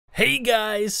Hey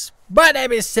guys, my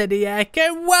name is Seniac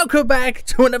and welcome back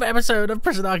to another episode of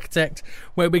Prison Architect,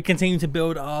 where we continue to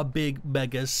build our big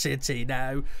mega city.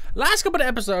 Now, last couple of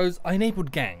episodes I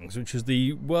enabled gangs, which is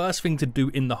the worst thing to do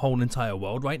in the whole entire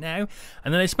world right now,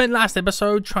 and then I spent last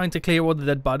episode trying to clear all the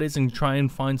dead bodies and try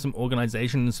and find some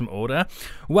organization and some order.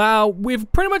 Well,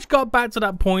 we've pretty much got back to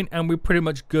that point and we're pretty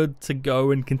much good to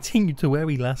go and continue to where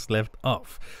we last left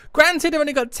off. Granted, I've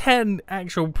only got 10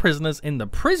 actual prisoners in the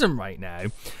prison right now,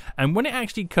 and when it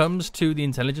actually comes to the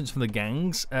intelligence from the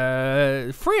gangs, 3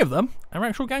 of them are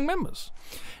actual gang members.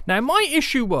 Now, my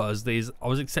issue was I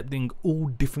was accepting all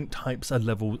different types of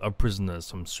levels of prisoners,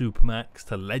 from supermax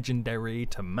to legendary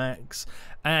to max,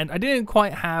 and I didn't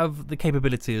quite have the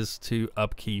capabilities to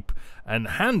upkeep and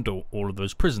handle all of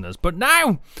those prisoners. But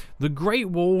now the Great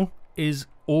Wall is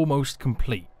almost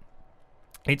complete.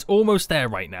 It's almost there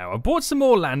right now. I bought some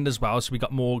more land as well, so we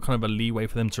got more kind of a leeway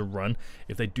for them to run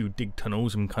if they do dig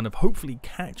tunnels and kind of hopefully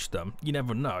catch them. You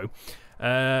never know.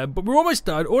 But we're almost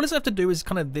done. All I have to do is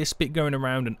kind of this bit going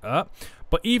around and up.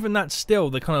 But even that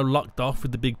still, they're kind of locked off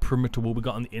with the big perimeter wall we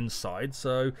got on the inside.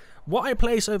 So what I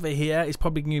place over here is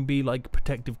probably going to be like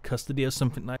protective custody or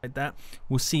something like that.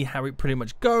 We'll see how it pretty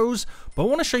much goes. But I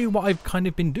want to show you what I've kind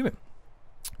of been doing.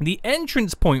 The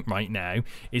entrance point right now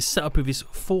is set up with this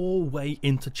 4-way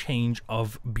interchange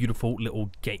of beautiful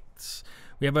little gates.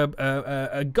 We have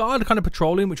a guard kind of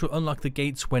patrolling, which will unlock the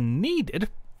gates when needed,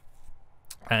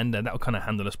 and that will kind of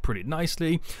handle us pretty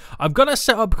nicely. I've got to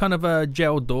set up kind of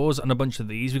jail doors and a bunch of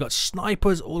these. We've got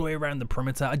snipers all the way around the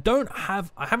perimeter. I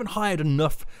haven't hired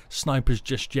enough snipers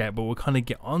just yet, but we'll kind of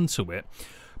get onto it.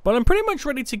 But I'm pretty much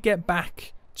ready to get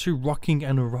back to rocking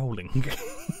and rolling.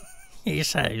 He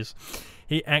says.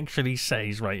 He actually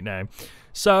says right now.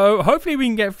 So hopefully we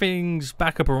can get things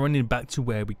back up and running, back to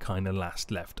where we kind of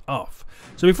last left off.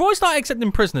 So before we start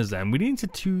accepting prisoners then, we need to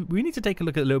take a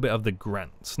look at a little bit of the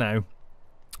grants. Now,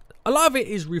 a lot of it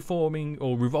is revolving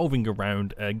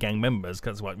around gang members,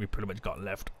 because that's what we pretty much got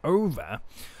left over.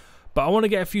 But I want to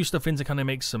get a few stuff in to kind of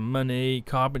make some money.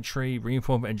 Carpentry,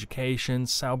 reinforcement education,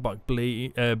 cell block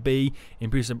B,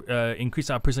 increase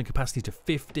our prison capacity to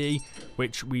 50,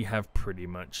 which we have pretty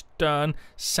much done.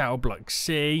 Cell block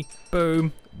C,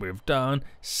 boom, we've done.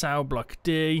 Cell block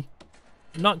D,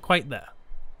 not quite there.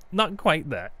 Not quite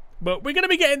there. But we're going to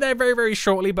be getting there very, very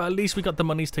shortly, but at least we got the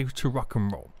monies to rock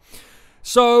and roll.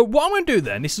 So what I'm going to do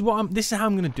then, this is how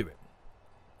I'm going to do it.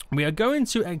 We are going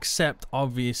to accept,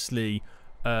 obviously,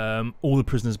 all the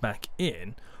prisoners back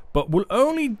in, but we'll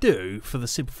only do for the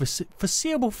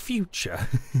foreseeable future.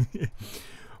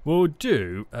 We'll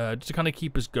do just to kind of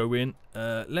keep us going.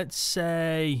 Let's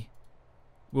say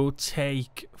we'll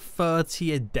take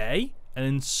 30 a day and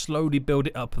then slowly build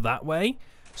it up that way,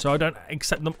 so I don't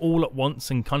accept them all at once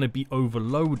and kind of be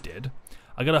overloaded.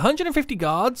 I got 150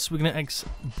 guards. We're going to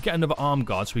get another armed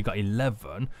guard, so we got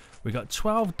 11. We got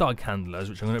 12 dog handlers,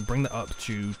 which I'm going to bring that up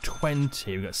to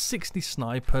 20. We got 60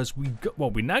 snipers.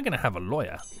 We're now going to have a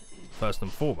lawyer, first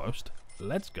and foremost.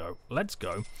 Let's go. Let's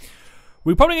go.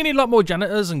 We're probably going to need a lot more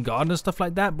janitors and gardeners, stuff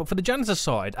like that. But for the janitor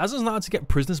side, as it's starting to get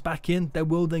prisoners back in, they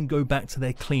will then go back to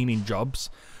their cleaning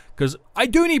jobs. Because I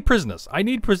do need prisoners. I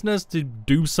need prisoners to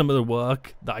do some of the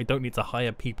work that I don't need to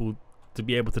hire people to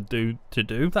be able to do,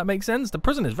 if that makes sense. The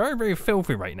prison is very, very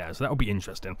filthy right now, so that'll be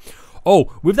interesting.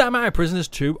 Oh, with that amount of prisoners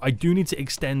too, I do need to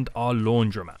extend our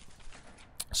laundromat.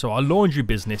 So our laundry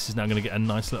business is now going to get a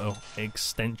nice little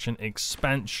expansion.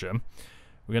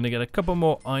 We're going to get a couple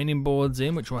more ironing boards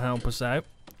in, which will help us out,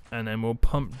 and then we'll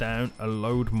pump down a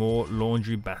load more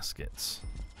laundry baskets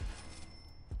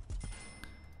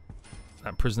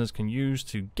that prisoners can use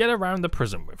to get around the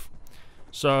prison with.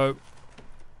 So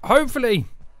hopefully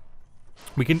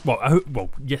we can, well,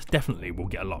 yes, definitely we'll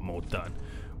get a lot more done.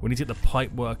 We need to get the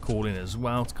pipe work all in as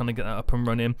well to kind of get that up and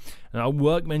running. And our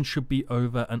workmen should be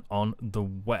over and on the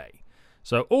way.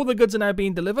 So all the goods are now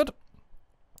being delivered.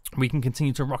 We can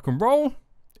continue to rock and roll.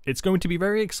 It's going to be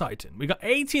very exciting. We got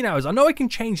 18 hours. I know I can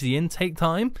change the intake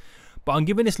time, but I'm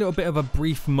giving this little bit of a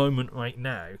brief moment right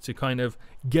now to kind of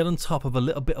get on top of a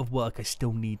little bit of work I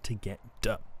still need to get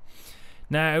done.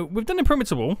 Now, we've done the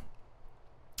perimeter wall.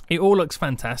 It all looks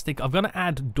fantastic. I've got to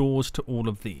add doors to all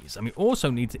of these. And we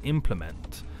also need to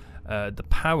implement the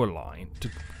power line to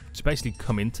basically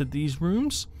come into these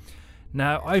rooms.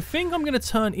 Now, I think I'm going to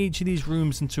turn each of these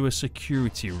rooms into a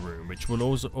security room, which will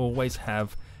also always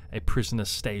have a prisoner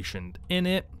stationed in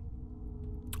it.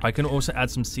 I can also add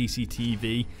some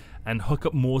CCTV and hook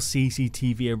up more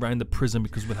CCTV around the prison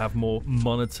because we'll have more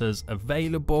monitors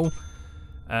available.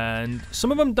 And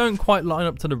some of them don't quite line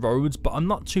up to the roads, but I'm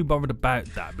not too bothered about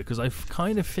that because I've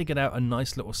kind of figured out a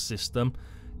nice little system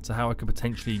to how I could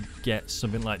potentially get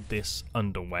something like this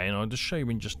underway, and I'll just show you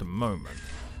in just a moment.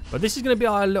 But this is going to be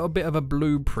a little bit of a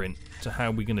blueprint to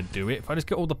how we're going to do it. If I just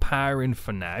get all the power in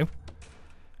for now,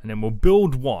 and then we'll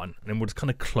build one, and then we'll just kind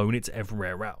of clone it to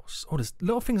everywhere else. Oh, there's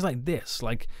little things like this.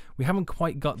 Like, we haven't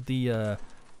quite got the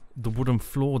wooden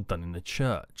floor done in the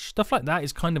church. Stuff like that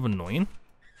is kind of annoying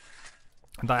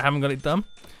that I haven't got it done.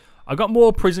 I've got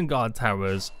more prison guard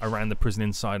towers around the prison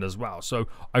inside as well. So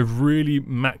I've really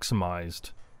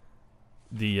maximized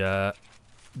the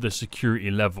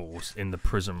security levels in the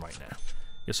prison right now.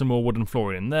 Get some more wooden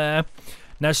flooring in there.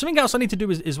 Now, something else I need to do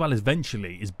as well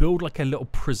eventually is build like a little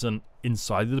prison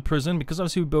inside of the prison, because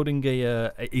obviously we're building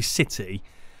a city.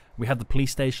 We have the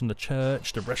police station, the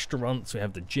church, the restaurants, we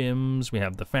have the gyms, we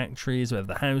have the factories, we have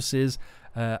the houses.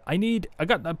 I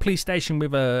got a police station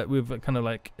with a kind of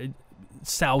like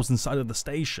cells inside of the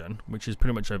station, which is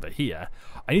pretty much over here.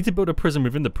 I need to build a prison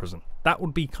within the prison. That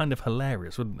would be kind of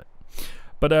hilarious, wouldn't it?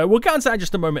 But we'll get into that in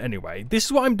just a moment anyway. This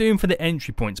is what I'm doing for the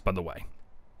entry points, by the way.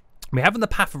 We're having the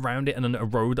path around it and then a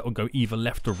road that will go either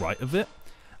left or right of it.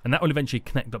 And that will eventually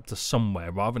connect up to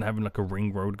somewhere rather than having like a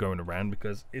ring road going around,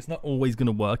 because it's not always going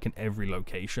to work in every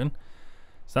location.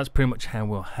 So that's pretty much how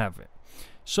we'll have it.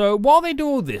 So while they do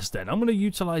all this then, I'm going to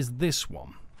utilize this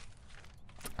one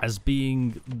as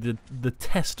being the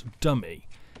test dummy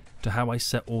to how I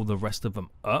set all the rest of them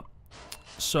up.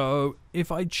 So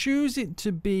if I choose it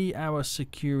to be our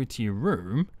security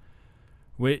room,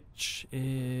 which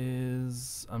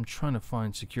is, I'm trying to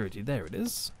find security, there it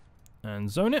is, and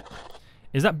zone it.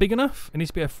 Is that big enough? It needs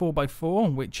to be a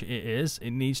 4x4, which it is.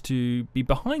 It needs to be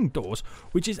behind doors,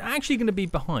 which is actually going to be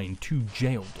behind 2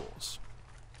 jail doors.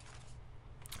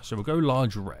 So we'll go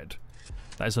large red.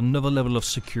 That is another level of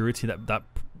security that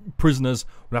prisoners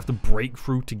will have to break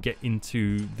through to get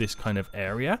into this kind of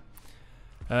area.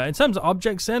 In terms of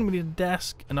objects then, we need a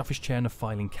desk, an office chair, and a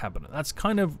filing cabinet. That's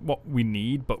kind of what we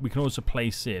need, but we can also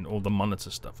place in all the monitor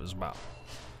stuff as well.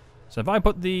 So if I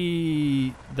put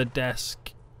the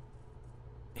desk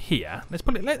here,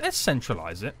 let's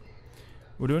centralize it.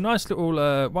 We'll do a nice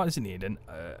little, what does it need? And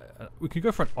we could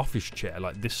go for an office chair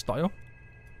like this style.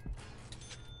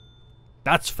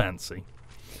 That's fancy.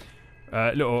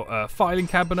 Little filing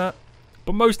cabinet,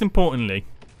 but most importantly,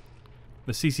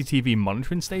 the CCTV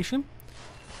monitoring station.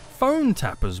 Phone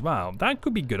tap as well. That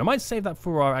could be good. I might save that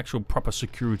for our actual proper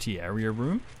security area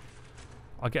room.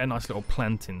 I'll get a nice little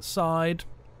plant inside.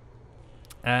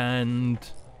 And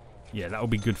yeah, that will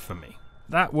be good for me.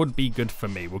 That would be good for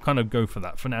me. We'll kind of go for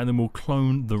that for now, and then we'll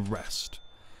clone the rest.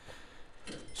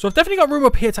 So I've definitely got room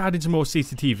up here to add in some more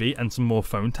CCTV and some more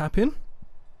phone tapping.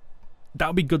 That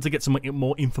would be good to get some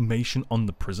more information on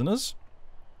the prisoners.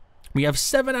 We have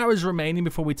 7 hours remaining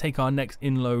before we take our next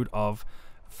inload of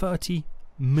 30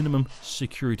 minimum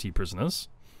security prisoners.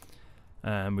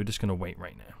 And we're just going to wait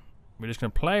right now. We're just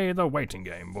going to play the waiting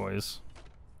game, boys,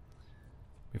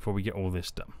 before we get all this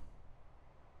done.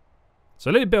 So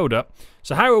let it build up.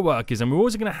 So how it will work is, and we're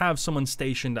always going to have someone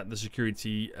stationed at the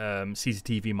security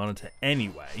CCTV monitor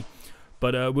anyway,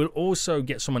 but we'll also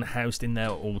get someone housed in there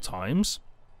at all times.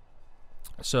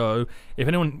 So if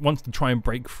anyone wants to try and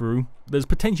break through, there's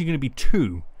potentially going to be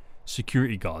 2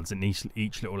 security guards in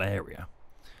each little area.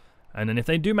 And then if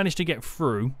they do manage to get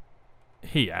through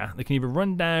here, they can either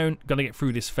run down, got to get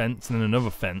through this fence and then another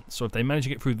fence. So if they manage to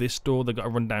get through this door, they've got to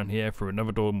run down here through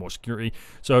another door, more security.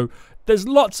 So there's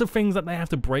lots of things that they have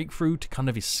to break through to kind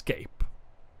of escape.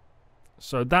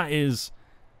 So that's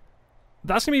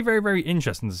going to be very, very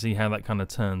interesting to see how that kind of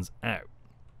turns out.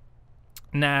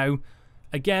 Now,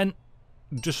 again,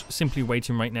 just simply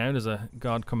waiting right now. There's a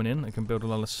guard coming in. I can build a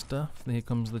lot of stuff. Here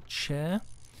comes the chair.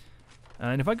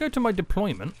 And if I go to my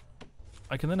deployment,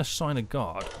 I can then assign a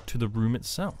guard to the room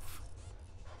itself.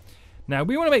 Now,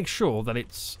 we want to make sure that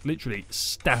it's literally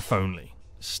staff only.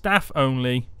 Staff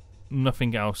only,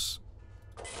 nothing else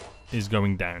is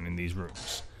going down in these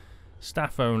rooms.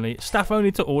 Staff only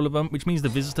to all of them, which means the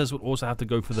visitors will also have to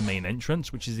go for the main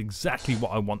entrance, which is exactly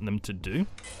what I want them to do.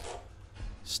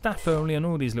 Staff only on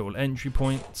all these little entry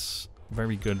points.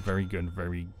 Very good, very good,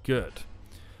 very good.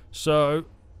 So,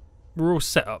 we're all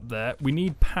set up there. We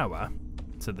need power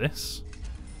to this,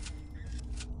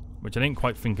 which I didn't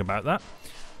quite think about that.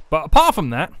 But apart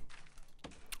from that,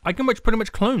 I can pretty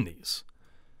much clone these.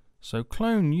 So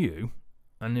clone you,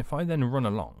 and if I then run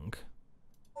along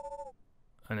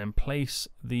and then place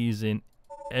these in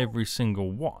every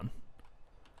single one,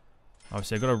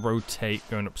 obviously I've got to rotate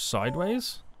going up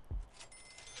sideways.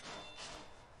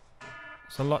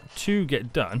 It's a lot to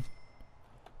get done.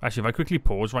 Actually, if I quickly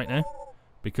pause right now,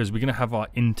 because we're going to have our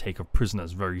intake of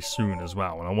prisoners very soon as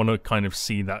well, and I want to kind of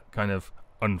see that kind of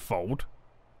unfold.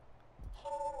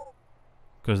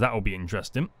 because that will be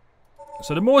interesting.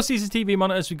 So the more CCTV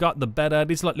monitors we got, the better.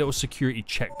 These are like little security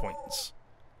checkpoints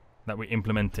that we're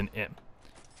implementing in.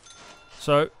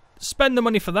 So spend the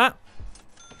money for that.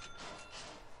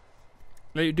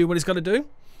 Let it do what it's got to do.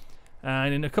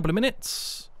 And in a couple of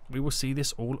minutes, we will see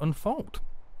this all unfold.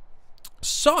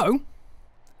 So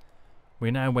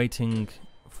we're now waiting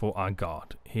for our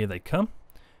guard. Here they come.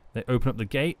 They open up the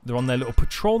gate. They're on their little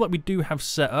patrol that we do have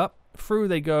set up. Through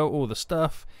they go, all the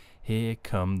stuff. Here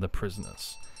come the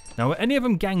prisoners. Now, are any of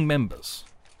them gang members?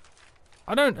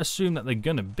 I don't assume that they're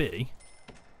going to be.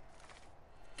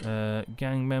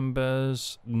 Gang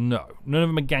members? No. None of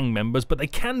them are gang members, but they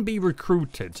can be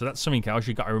recruited. So that's something else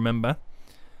you got to remember.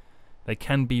 They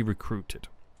can be recruited.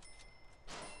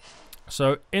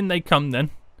 So in they come then.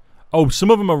 Oh, some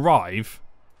of them arrive.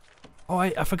 Oh,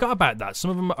 I forgot about that.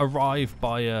 Some of them arrive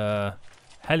by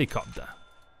helicopter.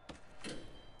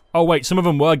 Oh, wait. Some of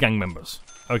them were gang members.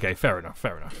 Okay, fair enough,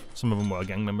 fair enough. Some of them were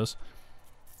gang members.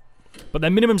 But they're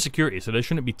minimum security, so they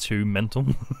shouldn't be too mental.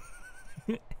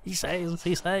 He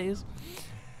says.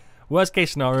 Worst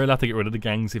case scenario, I'll have to get rid of the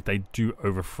gangs if they do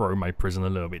overthrow my prison a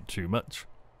little bit too much.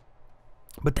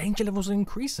 But danger levels are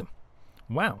increasing.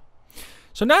 Wow.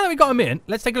 So now that we got them in,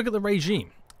 let's take a look at the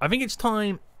regime. I think it's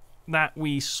time that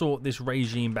we sort this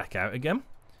regime back out again.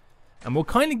 And we'll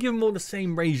kind of give them all the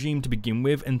same regime to begin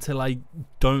with until I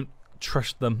don't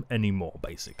trust them anymore,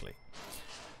 basically.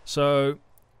 So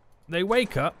they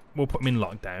wake up, we'll put them in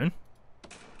lockdown.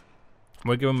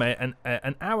 We'll give them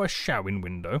an hour showering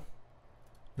window,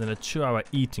 then a 2-hour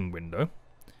eating window.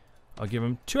 I'll give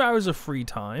them 2 hours of free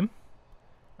time,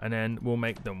 and then we'll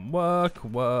make them work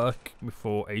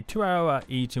before a 2-hour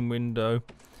eating window.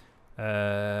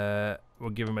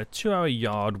 We'll give them a 2-hour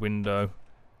yard window,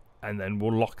 and then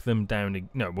we'll lock them down.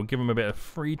 No, we'll give them a bit of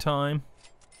free time.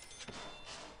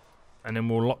 And then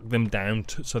we'll lock them down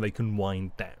so they can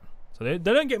wind down. So they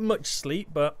don't get much sleep,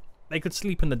 but they could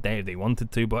sleep in the day if they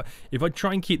wanted to. But if I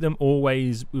try and keep them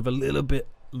always with a little bit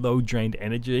low drained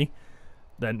energy,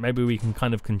 then maybe we can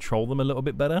kind of control them a little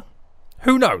bit better.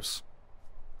 Who knows?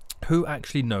 Who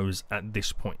actually knows at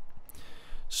this point?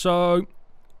 So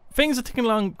things are ticking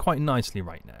along quite nicely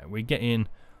right now. We're getting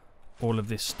all of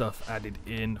this stuff added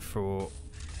in for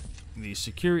the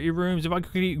security rooms. If I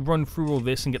could run through all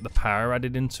this and get the power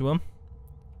added into them,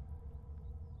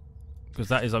 because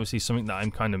that is obviously something that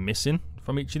I'm kind of missing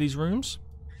from each of these rooms.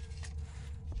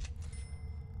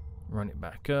 Run it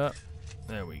back up.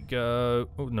 There we go.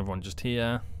 Oh, another one just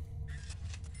here.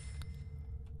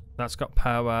 That's got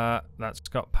power. That's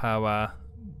got power.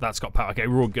 That's got power. Okay,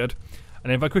 we're all good.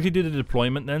 And if I quickly do the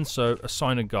deployment then, so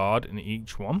assign a guard in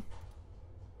each one.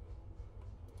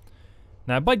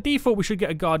 Now, by default, we should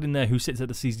get a guard in there who sits at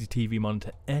the CCTV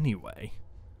monitor anyway.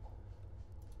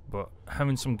 But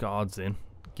having some guards in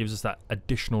gives us that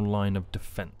additional line of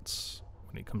defense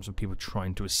when it comes to people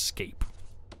trying to escape.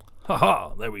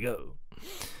 Haha, there we go.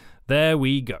 There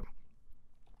we go.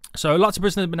 So lots of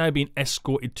prisoners have now been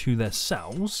escorted to their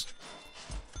cells.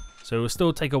 So it'll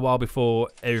still take a while before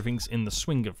everything's in the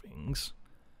swing of things.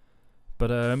 But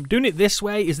doing it this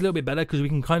way is a little bit better because we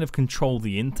can kind of control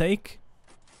the intake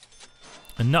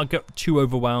and not get too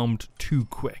overwhelmed too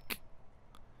quick.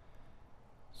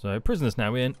 So prisoners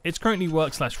now in. It's currently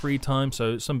work/free time,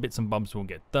 so some bits and bobs will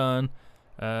get done.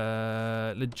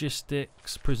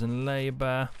 Logistics, prison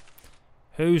labour.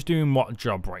 Who's doing what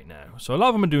job right now? So a lot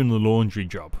of them are doing the laundry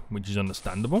job, which is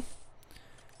understandable.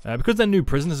 Because they're new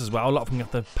prisoners as well, a lot of them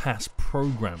have to pass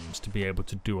programs to be able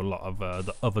to do a lot of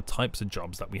the other types of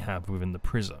jobs that we have within the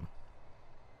prison.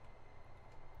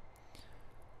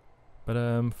 But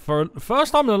for the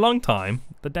first time in a long time,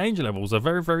 the danger levels are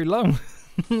very, very low.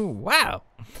 Wow.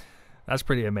 That's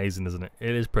pretty amazing, isn't it?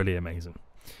 It is pretty amazing.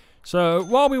 So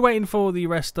while we're waiting for the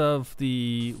rest of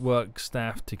the work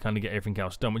staff to kind of get everything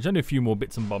else done, which only a few more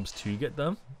bits and bobs to get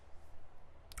done,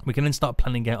 we can then start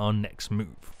planning out our next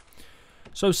move.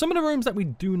 So some of the rooms that we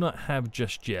do not have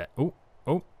just yet.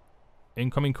 Oh,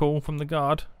 incoming call from the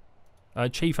guard.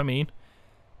 Chief, I mean.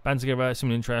 Band together,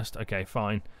 some interest. Okay,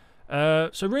 fine.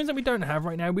 So rooms that we don't have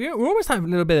right now, we almost have a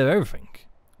little bit of everything.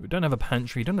 We don't have a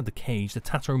pantry, we don't have the cage, the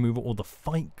tattoo removal, or the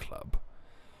fight club.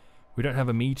 We don't have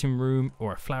a meeting room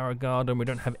or a flower garden. We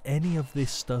don't have any of this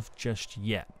stuff just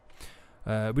yet.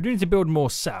 We do need to build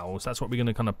more cells. That's what we're going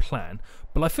to kind of plan.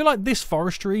 But I feel like this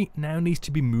forestry now needs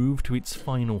to be moved to its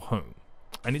final home.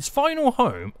 And its final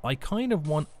home, I kind of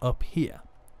want up here.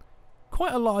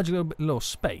 Quite a large little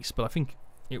space, but I think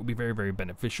it will be very, very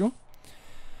beneficial.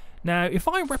 Now, if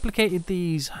I replicated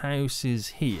these houses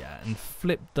here and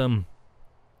flipped them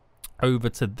over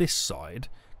to this side,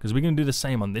 because we're going to do the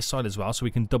same on this side as well, so we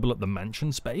can double up the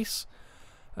mansion space.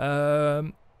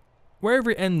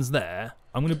 Wherever it ends there,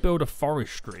 I'm going to build a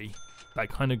forestry that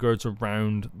kind of goes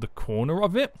around the corner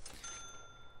of it.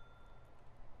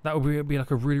 That would be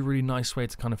like a really, really nice way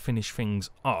to kind of finish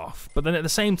things off. But then at the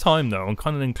same time, though, I'm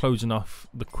kind of then closing off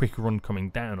the quick run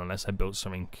coming down, unless I built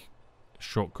something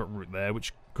shortcut route there,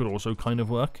 which could also kind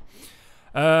of work.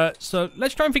 So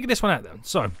let's try and figure this one out then.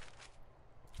 So,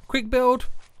 quick build,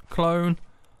 clone.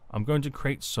 I'm going to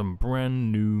create some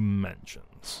brand new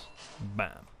mansions.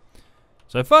 Bam.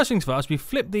 So first things first, we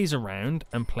flip these around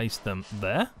and place them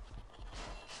there.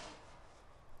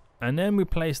 And then we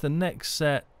place the next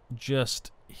set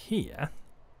just here.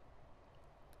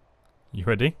 You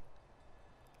ready?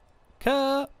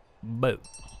 Kaboom.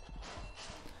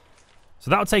 So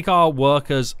that'll take our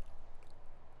workers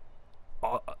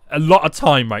a lot of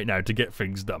time right now to get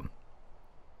things done.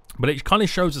 But it kind of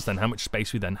shows us then how much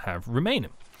space we then have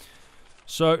remaining.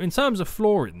 So in terms of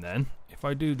flooring then, if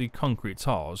I do the concrete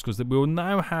tiles, because we will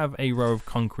now have a row of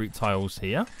concrete tiles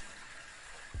here.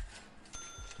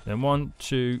 Then 1,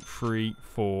 2, 3,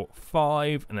 4,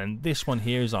 5, and then this one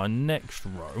here is our next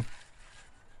row.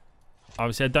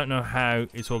 Obviously I don't know how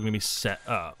it's all going to be set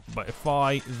up, but if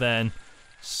I then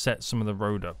set some of the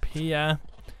road up here,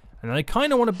 and then I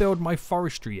kind of want to build my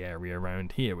forestry area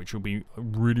around here, which will be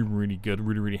really, really good,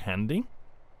 really, really handy.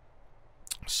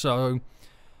 So,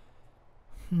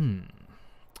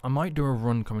 I might do a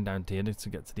run coming down here to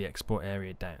get to the export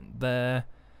area down there.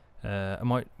 I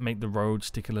might make the road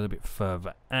stick a little bit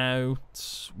further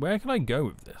out. Where can I go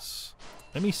with this?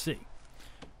 Let me see.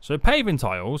 So paving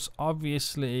tiles,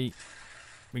 obviously,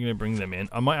 we're going to bring them in.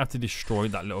 I might have to destroy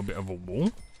that little bit of a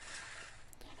wall.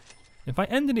 If I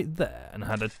ended it there and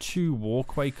had a 2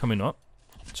 walkway coming up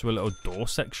to a little door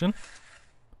section,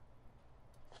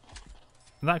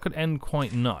 that could end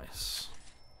quite nice.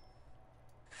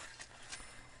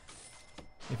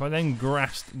 If I then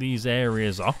grassed these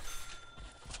areas off,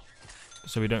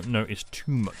 so we don't notice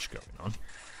too much going on.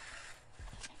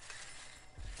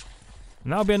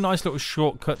 And that'll be a nice little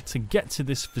shortcut to get to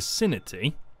this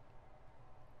vicinity.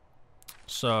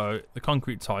 So the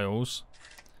concrete tiles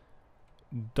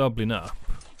doubling up.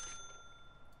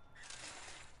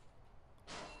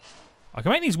 I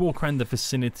can make these walk around the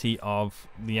vicinity of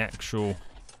the actual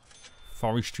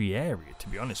forestry area, to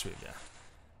be honest with you.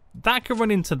 That could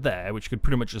run into there, which could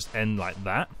pretty much just end like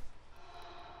that.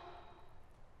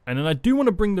 And then I do want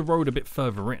to bring the road a bit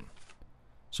further in.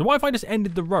 So what if I just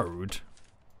ended the road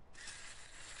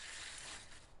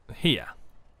here?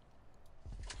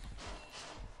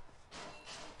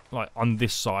 Like on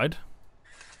this side.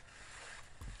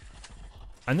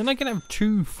 And then I can have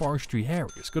 2 forestry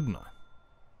areas, couldn't I?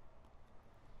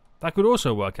 That could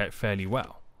also work out fairly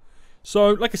well. So,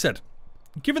 like I said,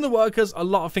 giving the workers a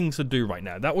lot of things to do right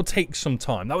now. That will take some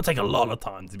time. That will take a lot of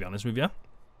time, to be honest with you.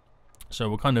 So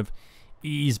we'll kind of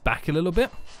ease back a little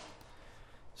bit.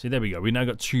 See, there we go. We now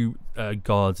got 2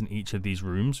 guards in each of these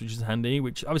rooms, which is handy.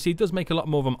 Which obviously does make a lot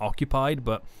more of them occupied,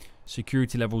 but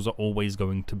security levels are always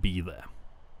going to be there.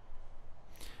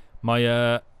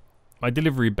 My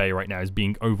delivery bay right now is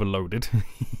being overloaded.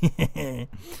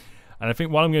 And I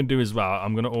think what I'm going to do as well,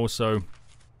 I'm going to also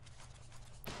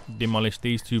demolish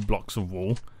these 2 blocks of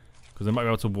wall, because I might be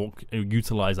able to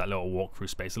utilize that little walk-through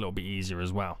space a little bit easier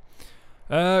as well.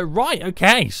 Right,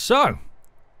 okay, so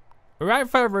without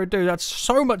further ado, that's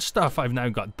so much stuff I've now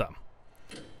got done.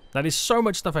 That is so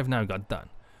much stuff I've now got done.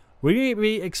 We're going to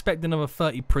be expecting another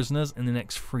 30 prisoners in the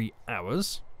next 3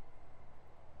 hours.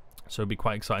 So it'll be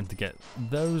quite exciting to get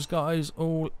those guys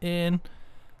all in.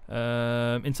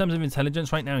 In terms of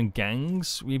intelligence right now in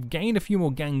gangs, we've gained a few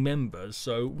more gang members.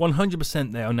 So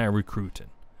 100% they are now recruiting.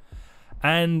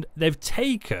 And they've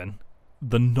taken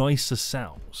the nicer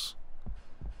cells.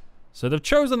 So they've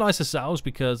chosen the nicer cells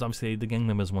because obviously the gang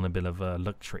members want a bit of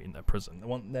luxury in their prison. They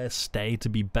want their stay to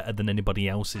be better than anybody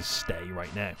else's stay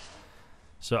right now.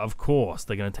 So of course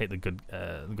they're going to take the good.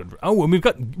 Oh, and we've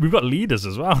got leaders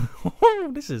as well.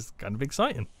 This is kind of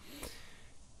exciting.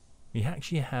 We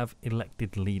actually have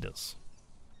elected leaders.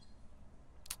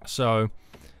 So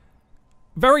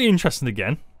very interesting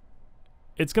again.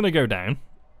 It's going to go down.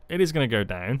 It is going to go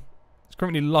down. It's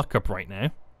currently lockup right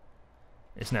now.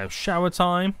 It's now shower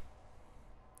time.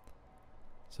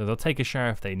 So they'll take a shower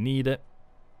if they need it.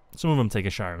 Some of them take a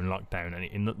shower in lockdown,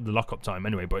 in the lockup time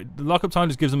anyway, but the lockup time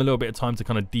just gives them a little bit of time to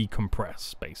kind of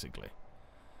decompress, basically.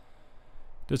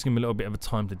 Just give them a little bit of a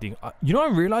time to you know, I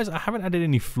realised I haven't added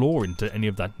any floor into any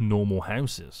of that normal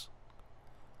houses.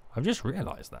 I've just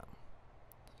realised that.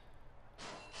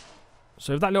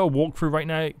 So that little walkthrough right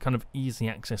now, kind of easy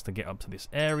access to get up to this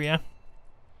area.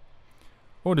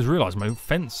 Oh, I just realised my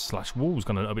fence/wall's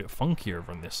gone a little bit funky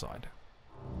over on this side.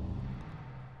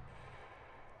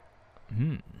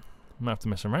 Might have to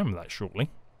mess around with that shortly.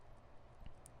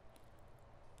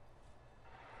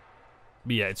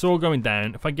 But yeah, it's all going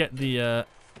down. If I get the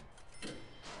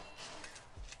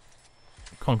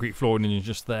concrete flooring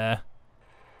just there,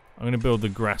 I'm going to build the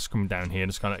grass coming down here.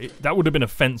 Just kind of that would have been a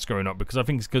fence going up because I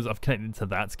think it's because I've connected to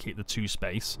that to keep the 2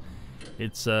 space.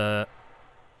 It's a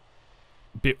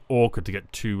bit awkward to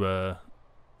get two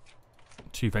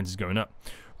fences going up.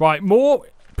 Right, more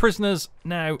prisoners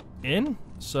now in.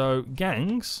 So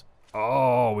gangs.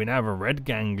 Oh, we now have a red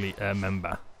gang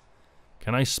member.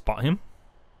 Can I spot him?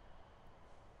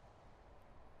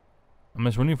 I'm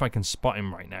just wondering if I can spot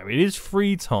him right now. It is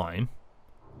free time.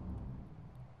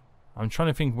 I'm trying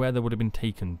to think where they would have been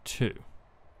taken to.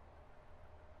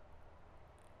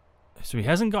 So he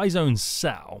hasn't got his own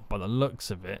cell by the looks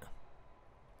of it.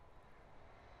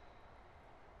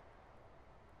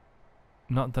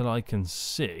 Not that I can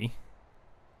see.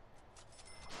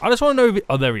 I just want to know if...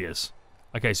 Oh, there he is.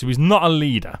 Okay, so he's not a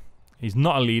leader. He's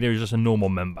not a leader, he's just a normal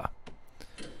member.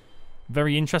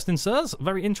 Very interesting, sirs.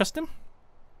 Very interesting.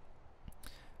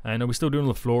 And are we still doing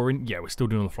the flooring? Yeah, we're still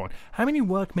doing the flooring. How many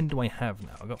workmen do I have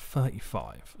now? I've got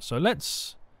 35. So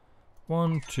let's...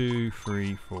 1, 2,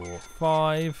 3, 4,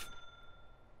 5.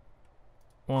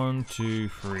 1, 2,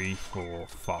 3, 4,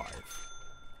 5.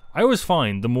 I always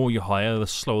find the more you hire, the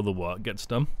slower the work gets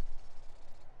done.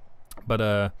 But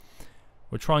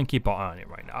we'll try and keep our eye on it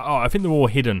right now. Oh, I think they're all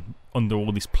hidden under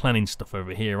all this planning stuff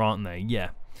over here, aren't they?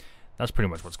 Yeah, that's pretty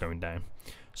much what's going down.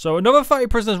 So another 30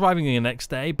 prisoners arriving the next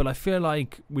day, but I feel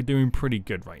like we're doing pretty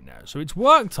good right now. So it's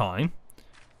work time.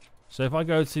 So if I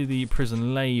go to the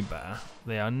prison labour,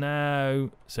 they are now...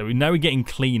 So we're getting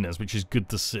cleaners, which is good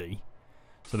to see.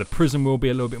 So the prison will be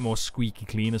a little bit more squeaky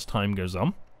clean as time goes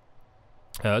on.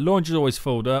 Launch is always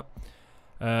filled up.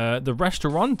 The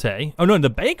restaurante... Oh no, the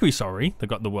bakery, sorry. They've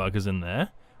got the workers in there.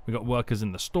 We've got workers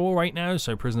in the store right now,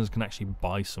 so prisoners can actually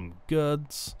buy some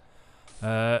goods.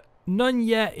 None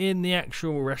yet in the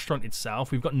actual restaurant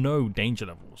itself. We've got no danger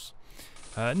levels.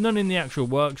 None in the actual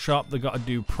workshop. They've got to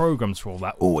do programs for all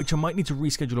that. Oh, which I might need to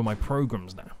reschedule all my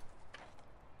programs now.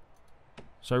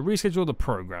 So reschedule the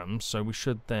programs. So we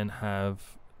should then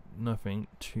have nothing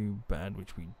too bad,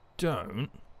 which we don't.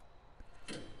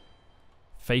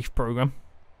 Faith program.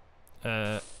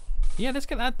 Yeah, let's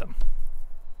get that done.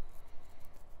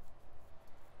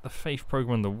 The faith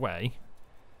program on the way.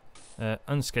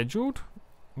 Unscheduled.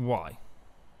 Why?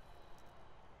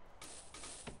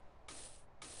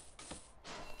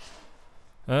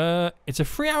 It's a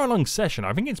 3-hour-long session.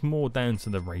 I think it's more down to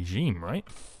the regime, right?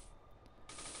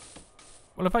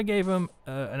 Well, if I gave them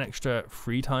an extra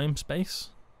free time space,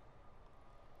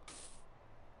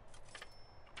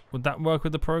 would that work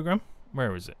with the program?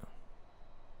 Where is it?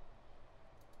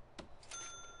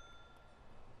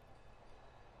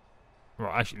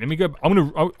 Right, actually, let me go.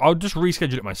 I'll just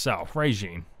reschedule it myself.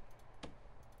 Regime.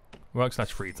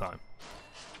 Work/free time.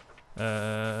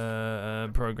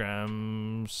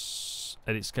 Programs.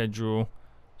 Edit schedule.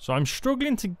 So I'm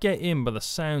struggling to get in by the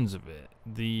sounds of it.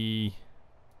 The...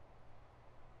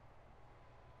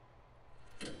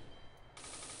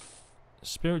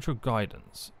 Spiritual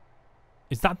guidance.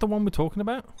 Is that the one we're talking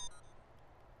about?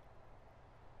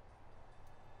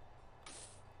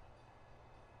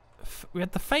 We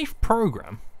had the faith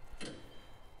program.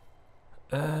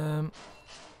 Oh,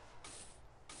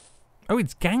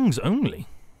 it's gangs only.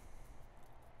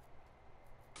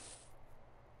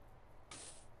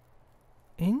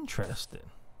 Interesting.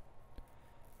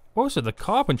 Also, the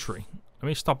carpentry. Let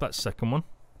me stop that second one.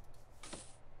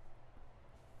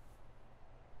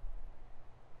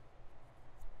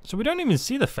 So we don't even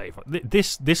see the faith.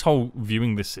 This whole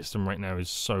viewing this system right now is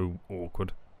so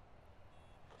awkward.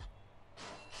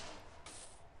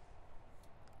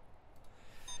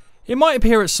 It might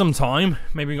appear at some time.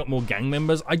 Maybe we got more gang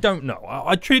members. I don't know.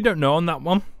 I truly don't know on that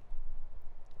one.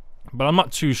 But I'm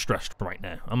not too stressed right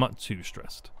now. I'm not too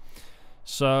stressed.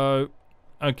 So,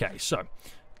 okay. So,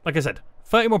 like I said,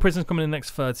 30 more prisoners coming in the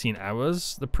next 13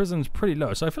 hours. The prison's pretty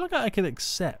low. So I feel like I could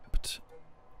accept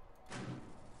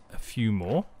a few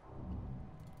more.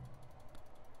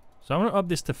 So I'm going to up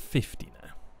this to 50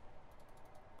 now.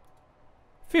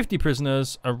 50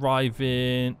 prisoners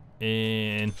arriving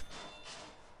in...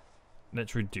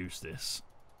 Let's reduce this.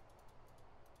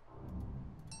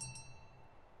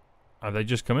 Are they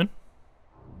just coming?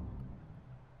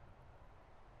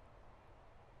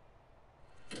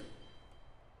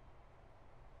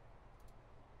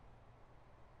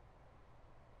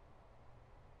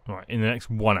 Alright, in the next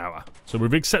 1 hour. So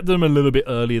we've accepted them a little bit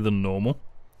earlier than normal.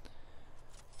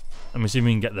 And we'll see if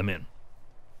we can get them in.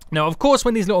 Now, of course,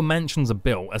 when these little mansions are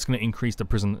built, that's going to increase the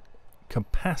prison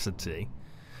capacity.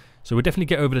 So we'll definitely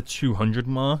get over the 200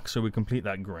 mark, so we complete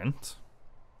that grant.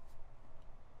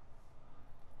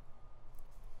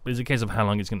 But it's a case of how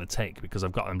long it's going to take, because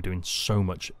I've got them doing so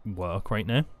much work right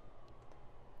now.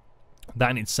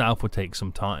 That in itself will take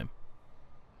some time.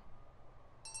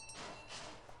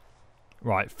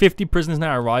 Right, 50 prisoners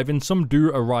now arriving. Some do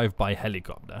arrive by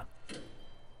helicopter.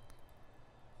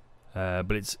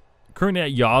 But it's currently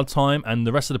at yard time, and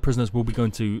the rest of the prisoners will be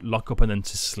going to lock up and then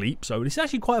to sleep. So this is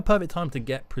actually quite a perfect time to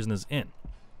get prisoners in.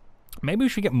 Maybe we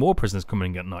should get more prisoners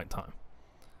coming in at night time.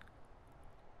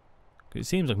 It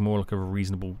seems like more like a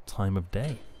reasonable time of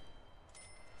day.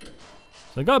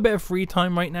 So I've got a bit of free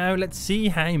time right now. Let's see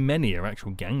how many are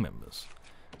actual gang members.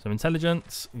 So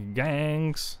intelligence,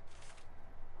 gangs.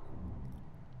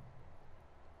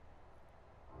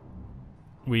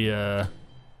 We're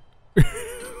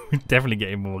definitely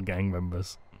getting more gang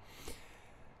members.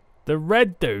 The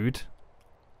red dude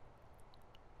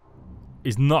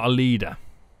is not a leader.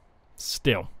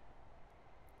 Still.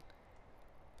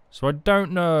 So I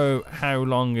don't know how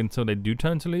long until they do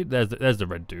turn to lead. There's the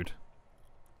red dude.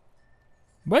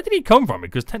 Where did he come from?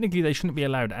 Because technically they shouldn't be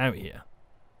allowed out here.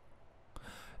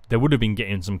 They would have been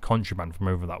getting some contraband from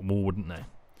over that wall, wouldn't they?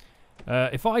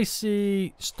 If I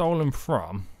see stolen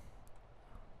from...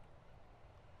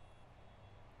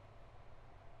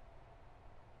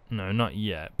 No, not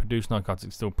yet. Produce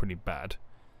narcotics still pretty bad.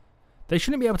 They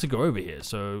shouldn't be able to go over here.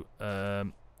 So,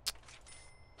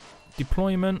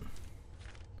 deployment...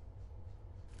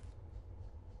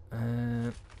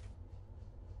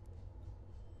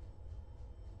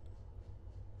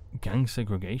 gang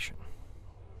segregation.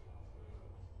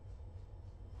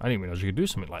 I didn't realize you could do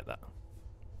something like that.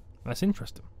 That's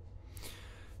interesting.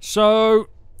 So,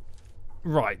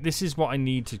 right, this is what I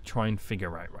need to try and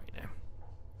figure out right now.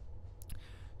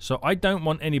 So I don't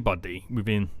want anybody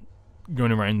within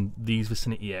going around these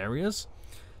vicinity areas.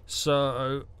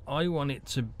 So I want it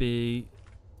to be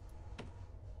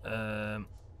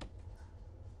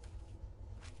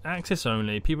access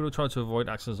only. People who try to avoid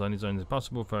access only zones as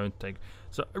possible. Phone take.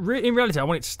 So in reality, I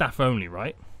want it staff only,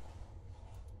 right?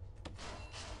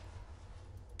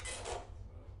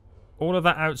 All of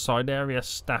that outside area,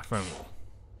 staff only.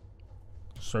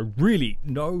 So really,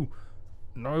 no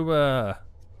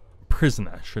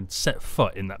prisoner should set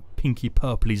foot in that pinky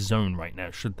purpley zone right now,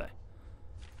 should they?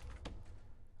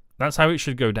 That's how it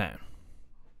should go down.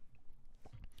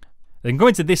 They can go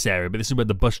into this area, but this is where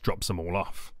the bus drops them all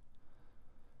off.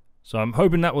 So I'm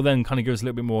hoping that will then kind of give us a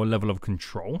little bit more level of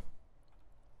control.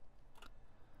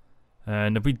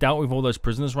 And have we dealt with all those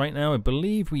prisoners right now? I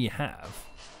believe we have.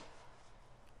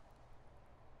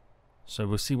 So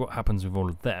we'll see what happens with all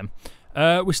of them.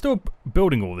 We're still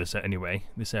building all this anyway.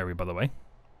 This area, by the way.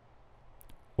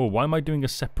 Oh, why am I doing a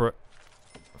separate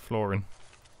flooring?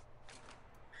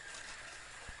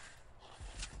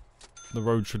 The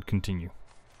road should continue.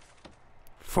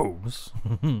 Fools.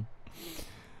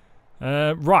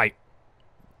 Right.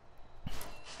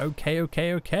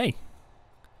 Okay.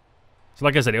 So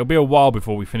like I said, it'll be a while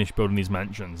before we finish building these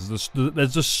mansions.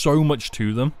 There's just so much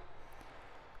to them.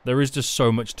 There is just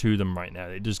so much to them right now.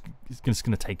 It's just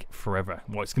going to take forever.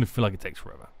 Well, it's going to feel like it takes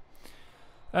forever.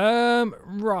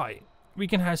 Right. We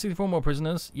can have 64 more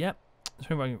prisoners. Yep.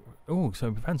 Oh, so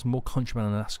we've had some more contraband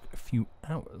in the last few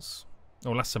hours.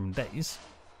 Or last 7 days.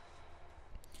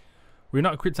 We're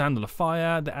not equipped to handle a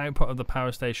fire. The output of the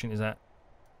power station is at...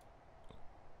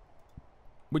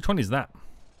 Which one is that?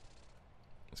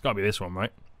 It's got to be this one,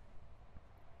 right?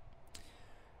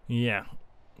 Yeah.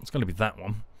 It's going to be that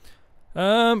one.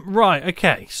 Right,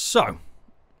 okay. So.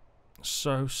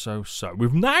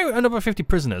 We've now another 50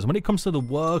 prisoners. When it comes to the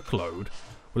workload,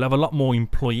 we'll have a lot more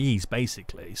employees,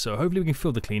 basically. So hopefully we can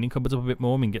fill the cleaning cupboards up a bit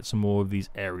more and get some more of these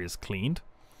areas cleaned.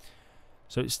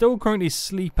 So it's still currently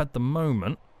asleep at the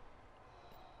moment.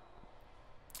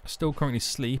 Still currently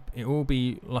asleep. It will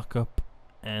be lock up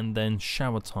and then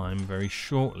shower time very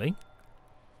shortly.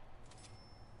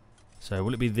 So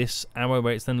will it be this hour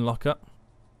where it's then lock up?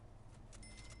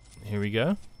 Here we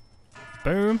go.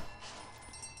 Boom.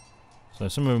 So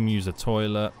some of them use the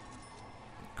toilet.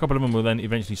 A couple of them will then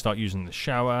eventually start using the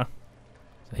shower.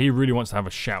 So he really wants to have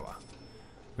a shower.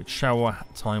 Which shower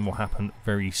time will happen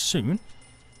very soon.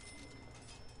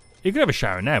 He could have a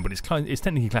shower now, but it's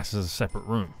technically classed as a separate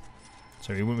room.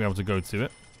 So he wouldn't be able to go to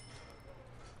it.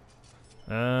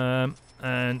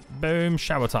 And boom,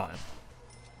 shower time.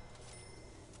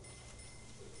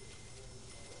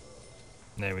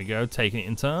 There we go, taking it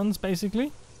in turns,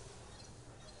 basically.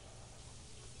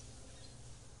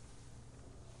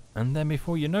 And then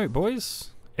before you know it,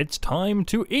 boys, it's time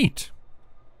to eat.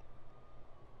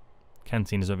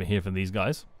 Canteen is over here for these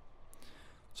guys.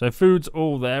 So food's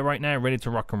all there right now, ready to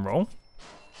rock and roll.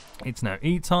 It's now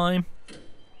eat time.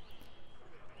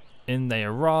 In they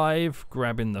arrive,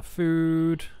 grabbing the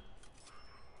food.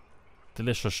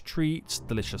 Delicious treats,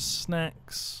 delicious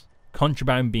snacks.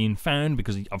 Contraband being found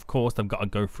because, of course, they've got to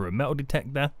go through a metal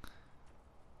detector.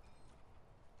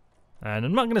 And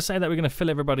I'm not going to say that we're going to fill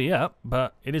everybody up,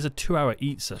 but it is a 2-hour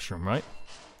eat session, right?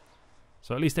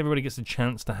 So at least everybody gets a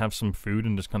chance to have some food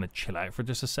and just kind of chill out for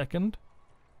just a second.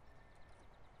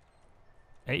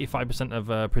 85%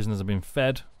 of prisoners have been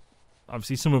fed.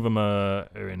 Obviously, some of them are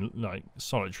in like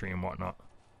solitary and whatnot.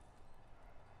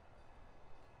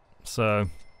 So,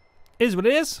 is what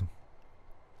it is.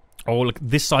 Oh, look,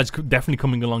 this side's definitely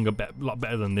coming along a lot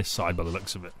better than this side by the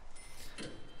looks of it.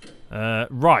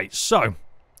 Right, so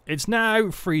it's now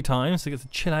free time, so they get to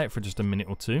chill out for just a minute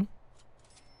or two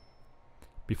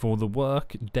before the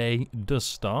work day does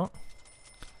start.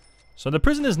 So the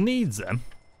prisoners needs them.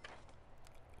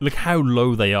 Look how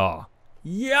low they are.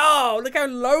 Yo, look how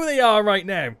low they are right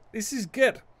now. This is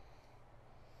good.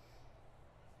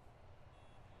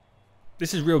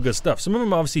 This is real good stuff. Some of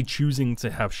them are obviously choosing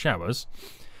to have showers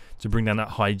to bring down that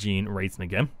hygiene rating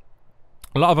again.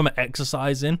 A lot of them are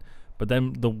exercising, but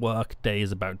then the work day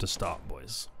is about to start,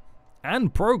 boys.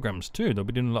 And programs too. They'll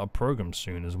be doing a lot of programs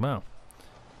soon as well.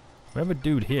 We have a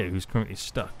dude here who's currently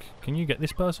stuck. Can you get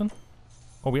this person?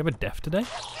 Oh, we have a death today?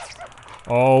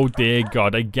 Oh dear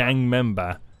God, a gang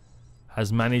member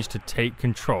has managed to take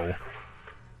control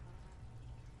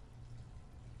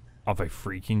of a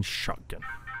freaking shotgun.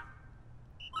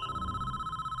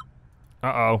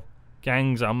 Uh-oh.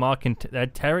 Gangs are marking their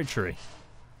territory.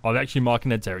 Oh, they're actually marking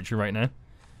their territory right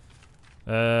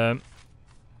now.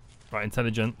 Right,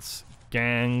 intelligence.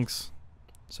 Gangs.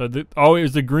 So, it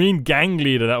was the green gang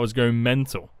leader that was going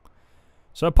mental.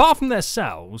 So, apart from their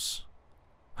cells...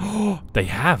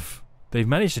 They've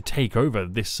managed to take over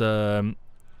this,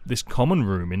 this common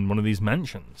room in one of these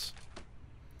mansions.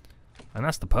 And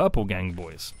that's the purple gang,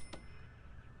 boys.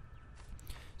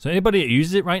 So anybody that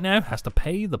uses it right now has to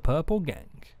pay the purple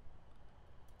gang.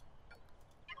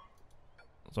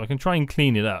 So I can try and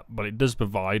clean it up, but it does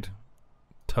provide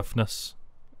toughness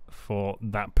for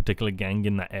that particular gang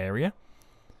in that area.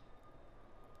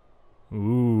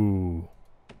 Ooh.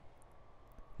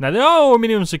 Now they are all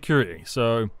minimum security,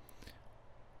 so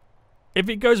if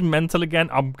it goes mental again,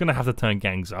 I'm going to have to turn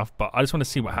gangs off, but I just want to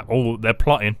see what happens. Oh, they're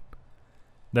plotting.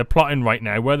 They're plotting right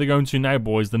now. Where they're going to now,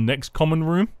 boys? The next common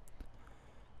room.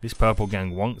 This purple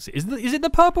gang wants it. Is it the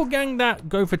purple gang that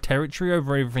go for territory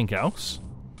over everything else?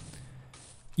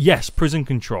 Yes, prison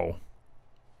control.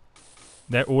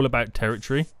 They're all about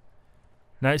territory.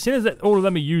 Now, it seems that all of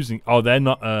them are using... Oh, they're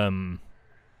not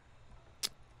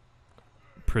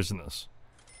prisoners.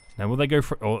 Now, will they go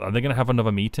for... Oh, are they going to have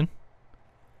another meeting?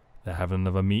 They're having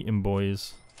another meeting,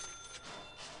 boys.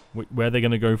 Where are they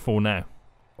going to go for now?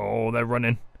 Oh, they're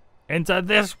running into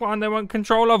this one. They want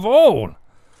control of all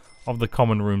of the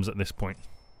common rooms at this point.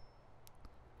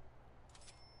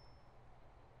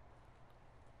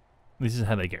 This is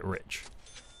how they get rich.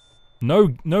 No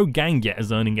gang yet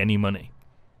is earning any money.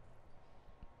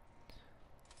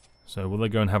 So will they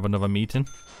go and have another meeting?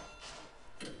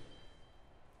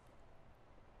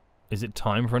 Is it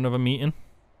time for another meeting?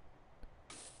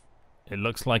 It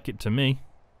looks like it to me.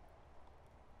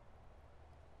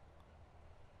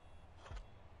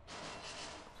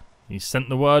 He sent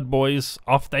the word, boys.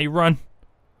 Off they run.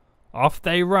 Off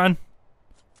they run.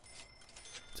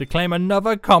 To claim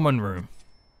another common room.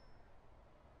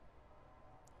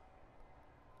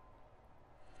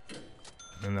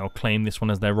 And they'll claim this one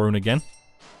as their own again.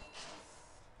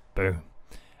 Boom.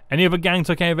 Any other gang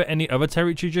took over any other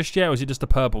territory just yet, or is it just the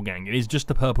purple gang? It is just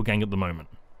the purple gang at the moment.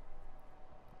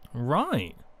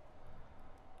 Right.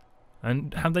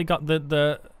 And have they got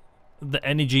the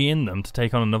energy in them to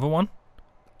take on another one?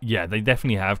 Yeah, they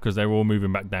definitely have, because they're all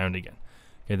moving back down again.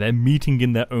 Okay, they're meeting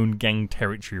in their own gang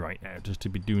territory right now, just to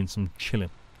be doing some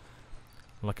chilling.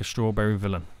 Like a strawberry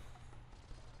villain.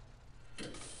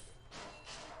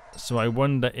 So I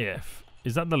wonder if...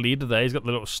 Is that the leader there? He's got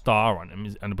the little star on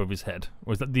him and above his head.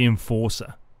 Or is that the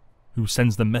enforcer who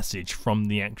sends the message from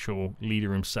the actual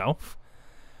leader himself?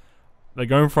 They're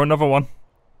going for another one.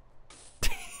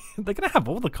 They're going to have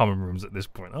all the common rooms at this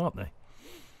point, aren't they?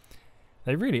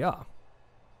 They really are.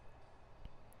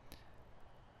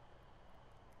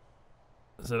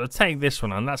 So they'll take this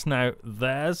one on. That's now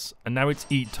theirs. And now it's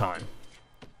eat time.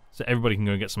 So everybody can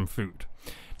go get some food.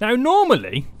 Now,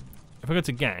 normally, if I go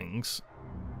to gangs,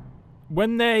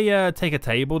 when they take a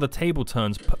table, the table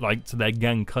turns like to their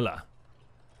gang colour.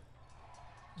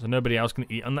 So nobody else can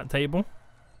eat on that table.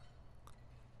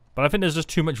 But I think there's just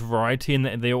too much variety in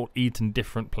that they all eat in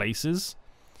different places.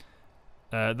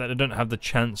 That they don't have the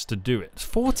chance to do it. It's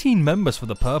 14 members for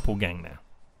the purple gang now.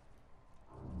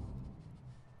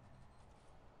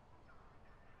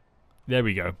 There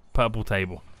we go. Purple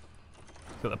table.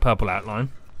 Got the purple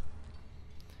outline.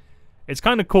 It's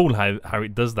kind of cool how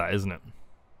it does that, isn't it?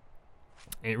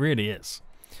 It really is.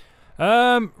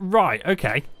 Right,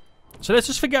 okay. So let's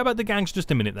just forget about the gangs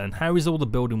just a minute then. How is all the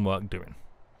building work doing?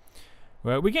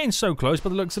 Well, we're getting so close by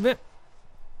the looks of it.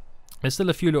 There's still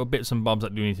a few little bits and bobs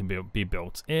that do need to be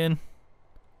built in.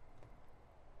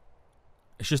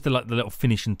 It's just like the little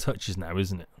finishing touches now,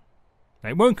 isn't it?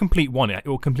 Now, it won't complete one, it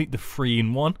will complete the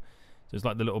 3-in-1. There's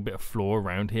like the little bit of floor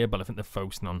around here, but I think they're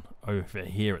focusing on over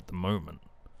here at the moment.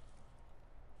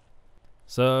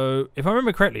 So, if I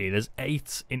remember correctly, there's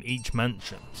 8 in each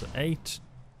mansion. So 8,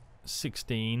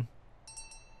 16,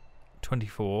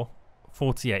 24,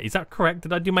 48. Is that correct?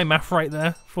 Did I do my math right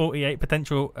there? 48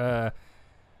 potential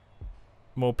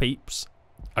more peeps.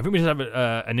 I think we just have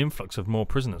an influx of more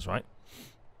prisoners, right?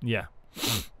 Yeah.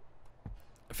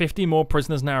 50 more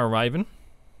prisoners now arriving.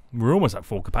 We're almost at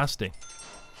full capacity.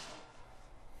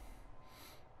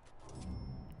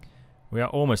 We are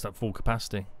almost at full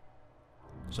capacity.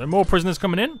 So more prisoners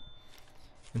coming in.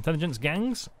 Intelligence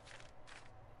gangs.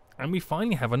 And we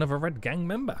finally have another red gang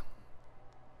member.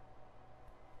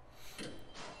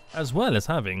 As well as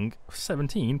having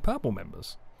 17 purple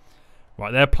members.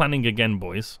 Right, they're planning again,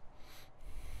 boys.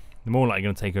 They're more likely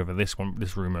going to take over this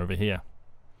room over here.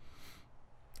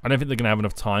 I don't think they're going to have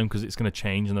enough time because it's going to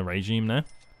change in the regime now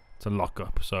to lock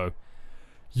up. So,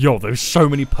 yo, there's so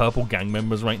many purple gang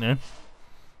members right now.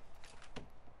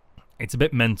 It's a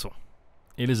bit mental.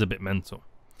 It is a bit mental.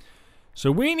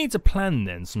 So we need to plan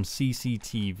then some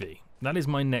CCTV. That is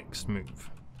my next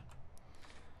move.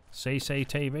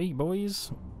 CCTV,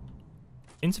 boys.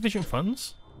 Insufficient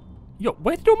funds? Yo,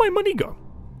 where did all my money go?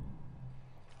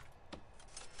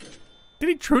 Did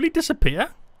it truly disappear?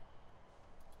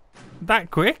 That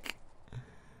quick?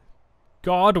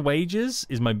 Guard wages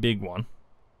is my big one.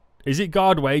 Is it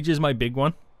guard wages my big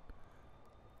one?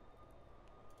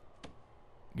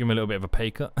 Give me a little bit of a pay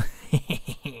cut.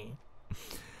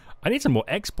 I need some more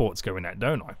exports going out,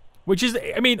 don't I? Which is,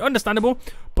 I mean, understandable.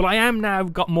 But I am now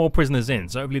got more prisoners in.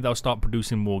 So hopefully they'll start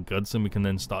producing more goods and we can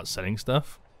then start selling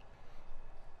stuff.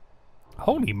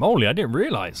 Holy moly, I didn't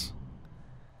realise.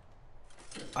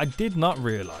 I did not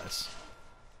realise.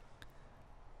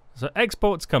 So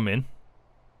exports come in.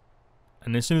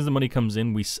 And as soon as the money comes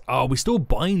in, we're still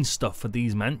buying stuff for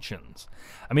these mansions.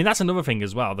 I mean, that's another thing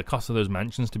as well. The cost of those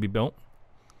mansions to be built.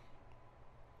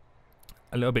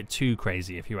 A little bit too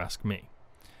crazy, if you ask me.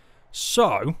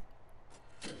 So,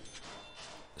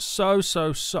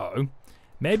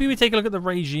 maybe we take a look at the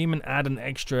regime and add an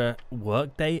extra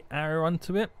workday arrow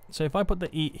onto it. So if I put the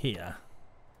eat here,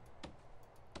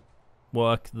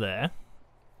 work there.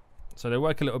 So they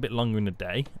work a little bit longer in the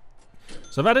day.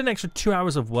 So I've added an extra 2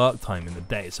 hours of work time in the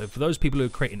day. So for those people who are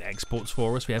creating exports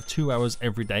for us, we have 2 hours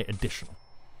every day additional.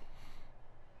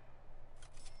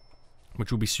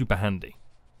 Which will be super handy.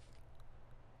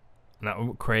 And that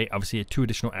will create, obviously, 2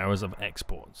 additional hours of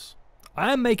exports.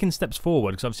 I am making steps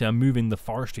forward, because obviously I'm moving the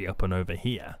forestry up and over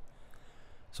here.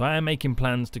 So I am making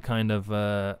plans to kind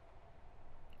of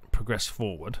progress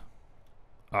forward.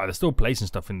 They're still placing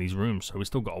stuff in these rooms, so we've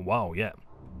still got a while yet.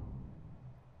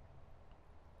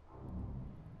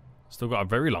 Still got a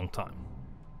very long time.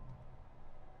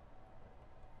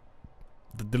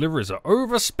 The deliveries are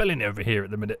overspilling over here at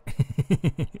the minute.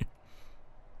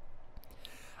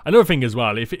 Another thing as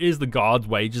well, if it is the guards'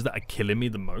 wages that are killing me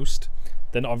the most,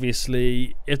 then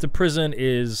obviously, if the prison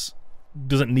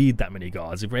doesn't need that many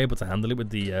guards, if we're able to handle it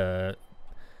with the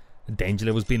danger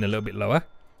levels being a little bit lower,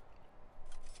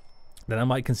 then I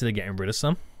might consider getting rid of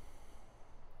some.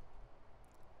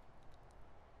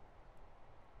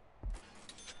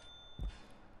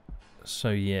 So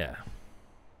yeah.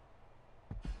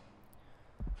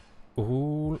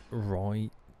 All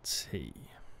righty.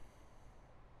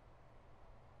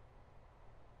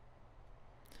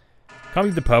 Can't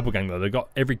leave the purple gang though. They've got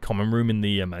every common room in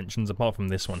the mansions apart from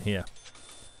this one here.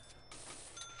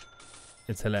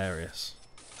 It's hilarious.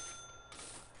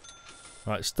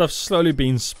 Right, stuff's slowly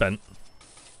being spent.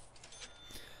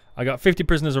 I got 50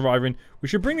 prisoners arriving. We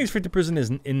should bring these 50 prisoners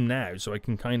in now so I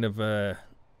can kind of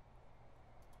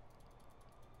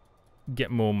get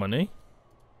more money.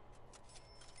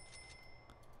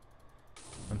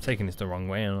 I'm taking this the wrong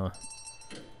way, aren't I?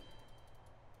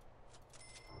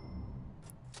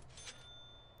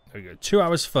 There we go. 2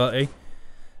 hours 30.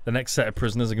 The next set of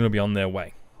prisoners are going to be on their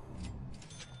way.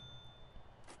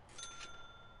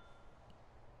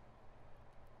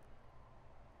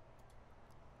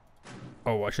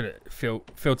 Oh, I should fill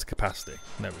to capacity.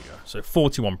 There we go. So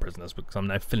 41 prisoners because I'm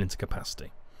now filling to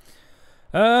capacity.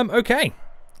 Okay.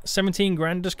 17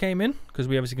 grand just came in because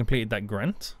we obviously completed that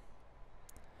grant.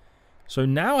 So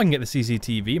now I can get the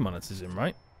CCTV monitors in,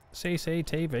 right?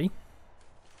 CCTV.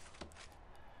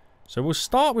 So we'll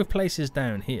start with places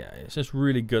down here. It's just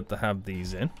really good to have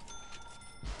these in.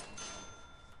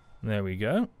 There we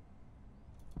go.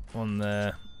 One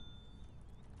there.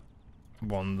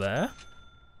 One there.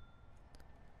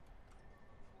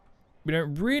 We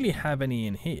don't really have any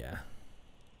in here.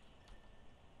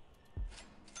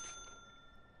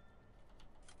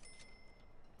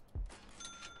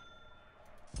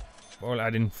 We'll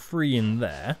add in 3 in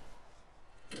there.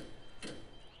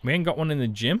 We ain't got one in the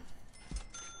gym.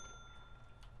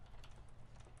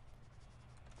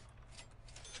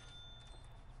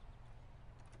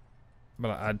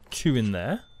 But I'll add 2 in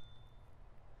there.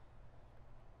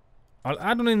 I'll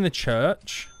add one in the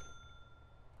church.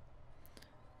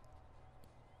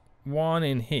 1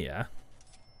 in here.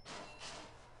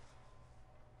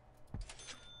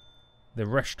 The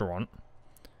restaurant.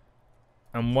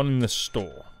 And 1 in the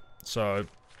store. So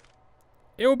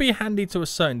it will be handy to a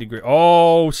certain degree.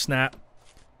 Oh, snap.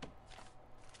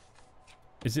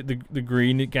 Is it the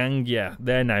green gang? Yeah,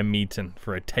 they're now meeting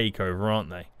for a takeover, aren't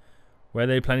they? Where are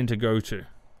they planning to go to?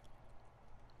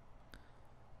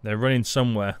 They're running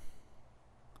somewhere.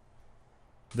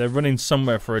 They're running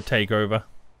somewhere for a takeover.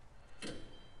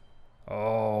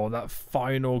 Oh, that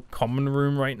final common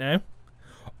room right now.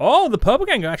 Oh, the purple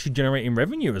gang are actually generating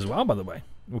revenue as well, by the way.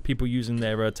 With people using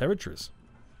their territories.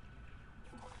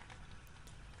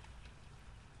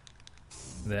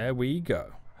 There we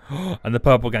go. And the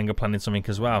purple gang are planning something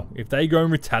as well. If they go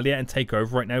and retaliate and take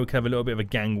over right now, we can have a little bit of a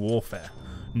gang warfare.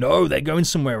 No, they're going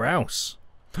somewhere else.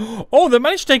 Oh, they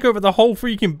managed to take over the whole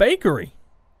freaking bakery.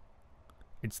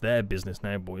 It's their business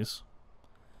now, boys.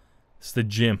 It's the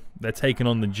gym. They're taking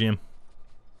on the gym.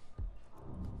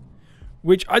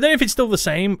 Which, I don't know if it's still the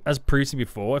same as previously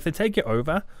before. If they take it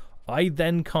over, I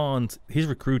then can't... He's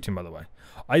recruiting, by the way.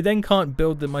 I then can't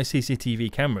build my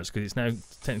CCTV cameras because it's now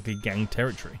technically gang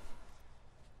territory.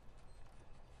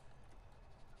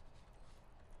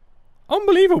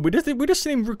 Unbelievable. We just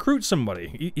seen him recruit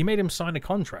somebody. He made him sign a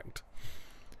contract.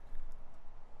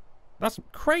 That's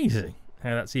crazy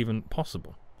how that's even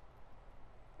possible.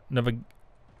 Another...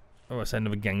 Oh, I said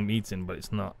another gang meeting, but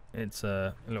it's not. It's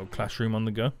a little classroom on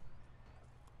the go.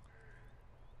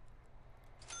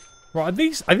 Right, are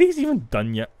these even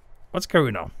done yet? What's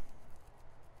going on?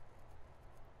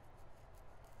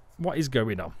 What is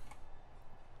going on?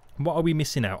 What are we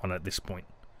missing out on at this point?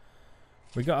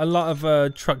 We got a lot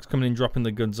of trucks coming in, dropping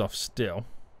the goods off still.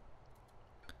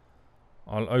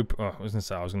 I'll open... Oh, I was going to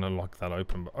say I was going to lock that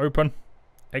open, but open.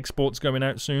 Exports going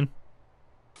out soon.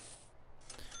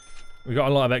 We got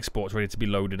a lot of exports ready to be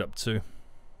loaded up too.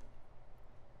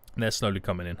 And they're slowly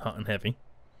coming in, hot and heavy.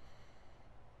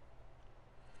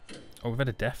 Oh, we've had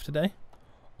a death today?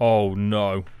 Oh,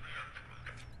 no.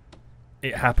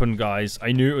 It happened, guys.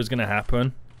 I knew it was going to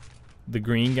happen. The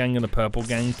green gang and the purple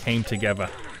gang came together.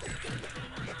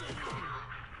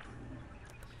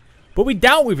 But we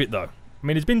dealt with it, though. I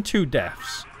mean, there's been 2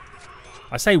 deaths.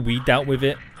 I say we dealt with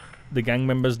it. The gang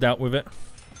members dealt with it.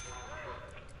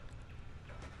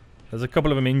 There's a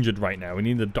couple of them injured right now. We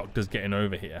need the doctors getting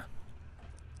over here.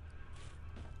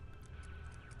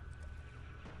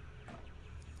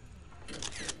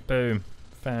 Boom.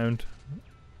 Found.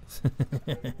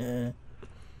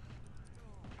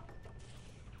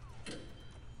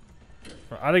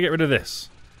 Right, how do I get rid of this?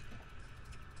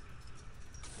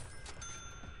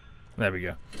 There we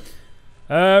go.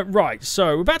 Right,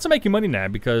 so we're back to making money now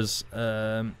because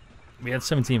we had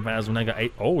 17,000, now got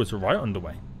 8. Oh, it's a riot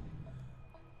underway.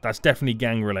 That's definitely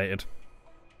gang related.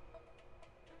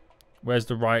 Where's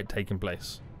the riot taking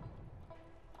place?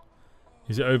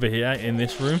 Is it over here in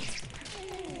this room?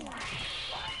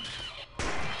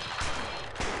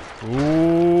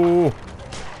 Ooh.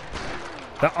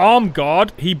 The armed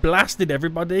guard, he blasted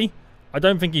everybody. I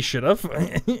don't think he should have.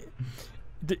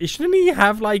 Shouldn't he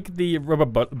have like the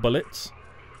rubber bullets?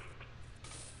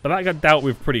 But that got dealt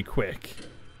with pretty quick.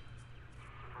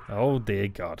 Oh dear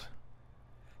God.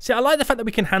 See, I like the fact that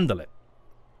we can handle it.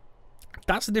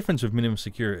 That's the difference with minimum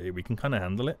security. We can kind of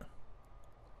handle it.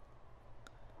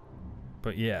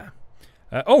 But yeah.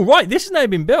 Oh, right. This has now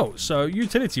been built. So,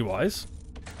 utility-wise,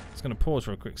 it's going to pause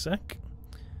for a quick sec.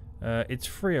 It's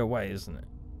 3 away, isn't it?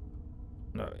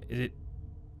 No, is it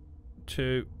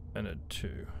 2 and a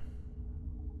 2?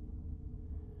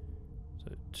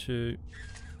 So, 2.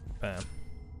 Bam.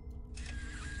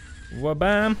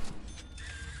 Wabam.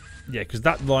 Yeah, because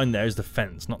that line there is the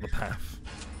fence, not the path.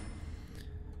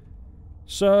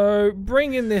 So,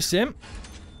 bringing this in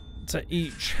to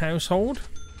each household.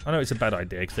 I know it's a bad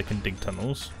idea because they can dig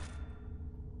tunnels.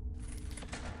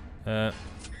 Get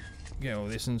all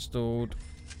this installed.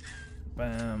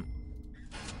 Bam.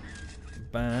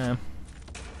 Bam.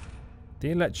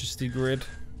 The electricity grid.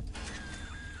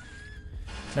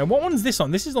 Now, what one's this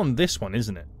on? This is on this one,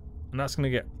 isn't it? And that's going to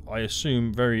get, I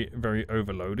assume, very, very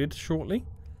overloaded shortly.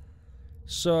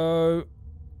 So,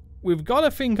 we've got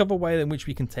to think of a way in which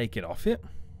we can take it off it.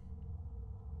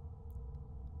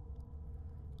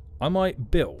 I might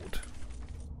build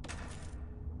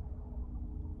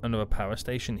another power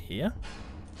station here.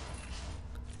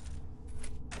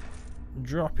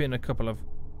 Drop in a couple of...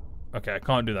 Okay, I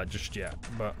can't do that just yet,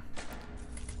 but...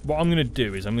 What I'm going to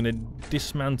do is I'm going to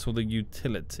dismantle the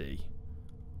utility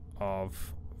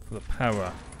of... For the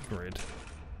power grid.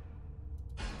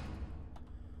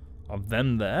 Of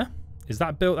them there. Is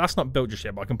that built? That's not built just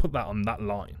yet, but I can put that on that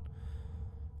line.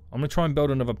 I'm going to try and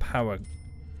build another power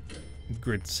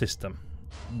grid system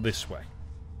this way.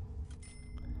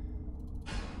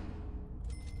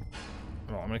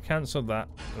 Right, I'm going to cancel that,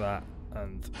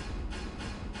 and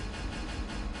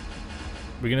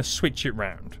we're going to switch it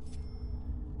round.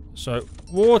 So,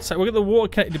 water, we'll get the water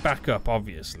connected back up,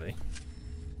 obviously.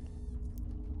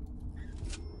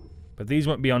 But these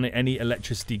won't be on any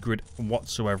electricity grid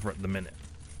whatsoever at the minute.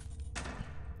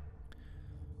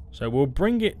 So we'll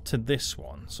bring it to this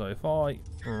one. So if I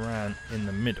ran in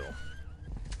the middle.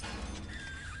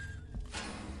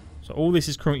 So all this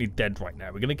is currently dead right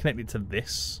now. We're going to connect it to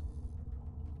this.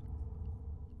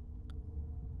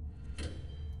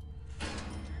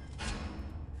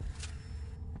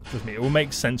 Trust me, it will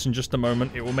make sense in just a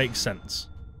moment. It will make sense.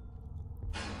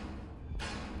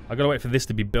 I've got to wait for this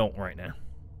to be built right now.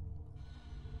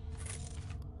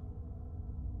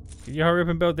 Can you hurry up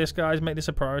and build this, guys? Make this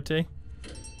a priority.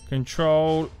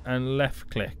 Control and left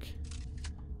click.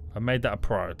 I've made that a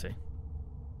priority.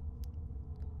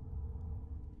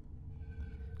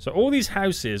 So all these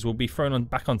houses will be thrown on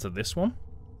back onto this one.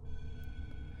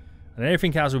 And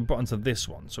everything else will be put onto this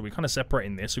one. So we're kind of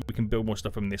separating this so we can build more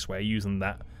stuff from this way using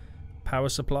that power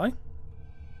supply.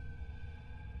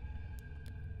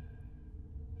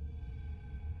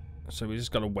 So we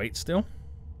just got to wait still.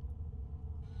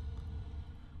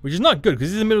 Which is not good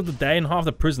because it's in the middle of the day and half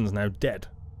the prison's now dead.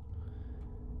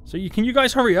 So can you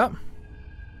guys hurry up?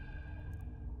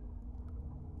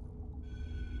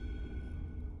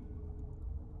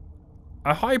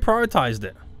 I high prioritized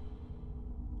it.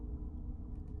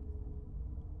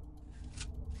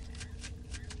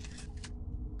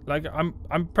 Like I'm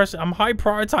high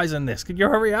prioritizing this. Can you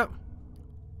hurry up?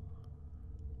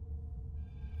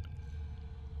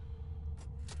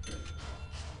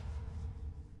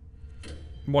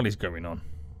 What is going on?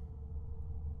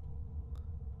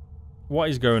 What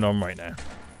is going on right now?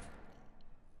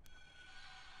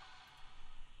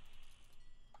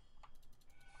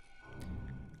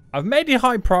 I've made it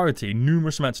high priority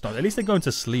numerous amounts of times. At least they're going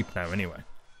to sleep now anyway.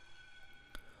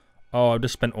 Oh, I've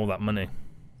just spent all that money.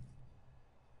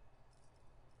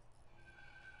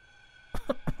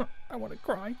 I want to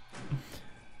cry.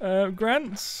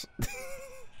 Grants.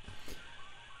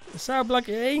 Sound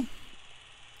lucky.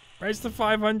 Raise to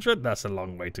 500. That's a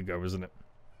long way to go, isn't it?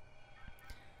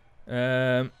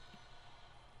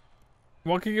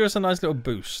 What could give us a nice little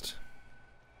boost?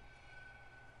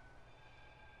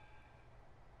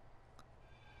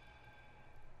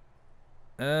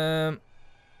 At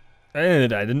the end of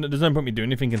the day, there's no point me doing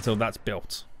anything until that's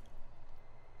built.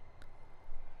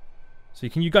 So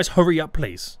can you guys hurry up,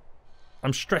 please?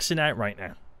 I'm stressing out right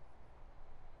now.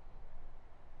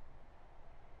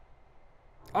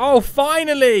 Oh,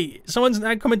 finally! Someone's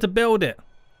now coming to build it.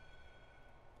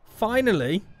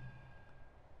 Finally.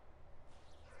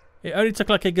 It only took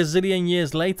like a gazillion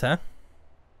years later.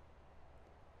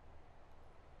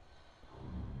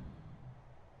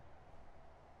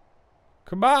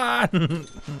 Come on!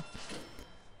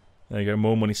 There you go,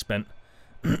 more money spent.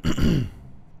 In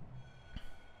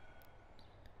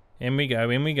we go,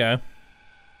 in we go.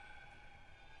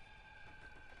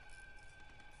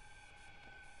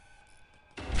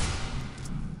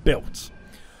 Built.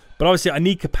 But obviously I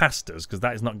need capacitors because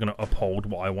that is not going to uphold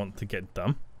what I want to get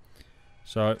done.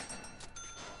 So,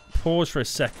 pause for a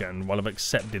second while I've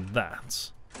accepted that.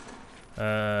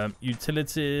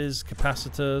 Utilities,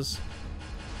 capacitors.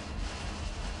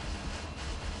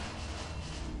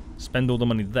 Spend all the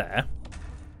money there.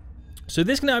 So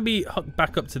this can now be hooked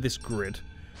back up to this grid,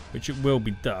 which it will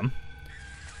be done.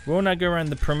 We'll now go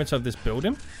around the perimeter of this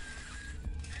building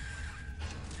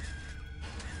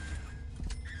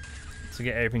to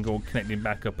get everything all connected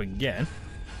back up again.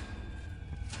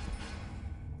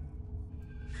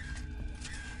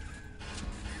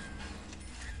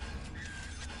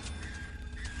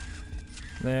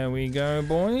 There we go,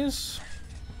 boys.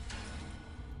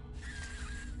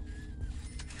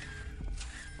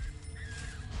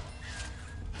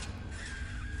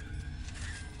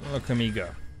 Look at me go.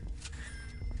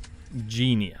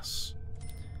 Genius.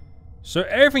 So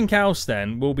everything else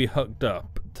then will be hooked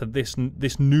up to this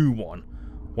new one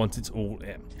once it's all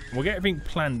in. We'll get everything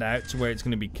planned out to where it's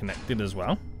going to be connected as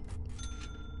well.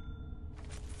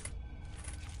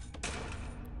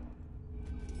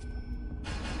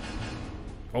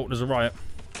 Oh, there's a riot.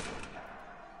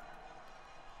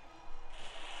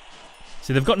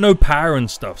 See, they've got no power and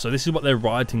stuff, so this is what they're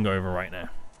rioting over right now.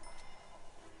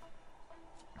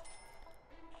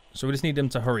 So we just need them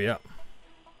to hurry up.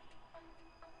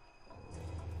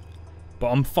 But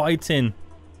I'm fighting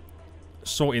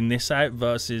sorting this out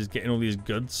versus getting all these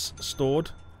goods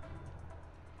stored.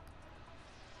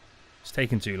 It's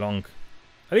taking too long.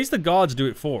 At least the guards do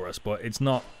it for us, but it's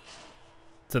not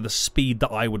to the speed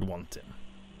that I would want it.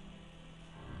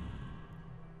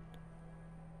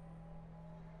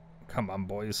 Come on,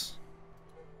 boys.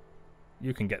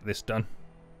 You can get this done.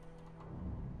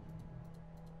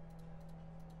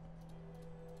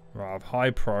 Right, I've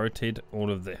high priorityed all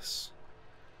of this.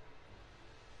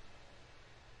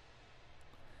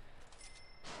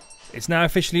 It's now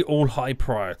officially all high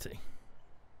priority.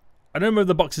 I don't know if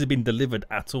the boxes have been delivered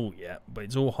at all yet, but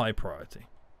it's all high priority.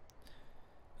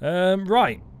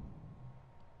 Right.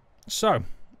 So.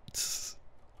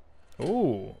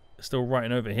 Oh, still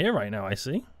writing over here right now, I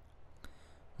see.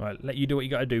 Right, let you do what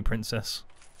you gotta do, princess.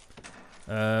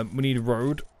 We need a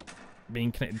road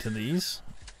being connected to these.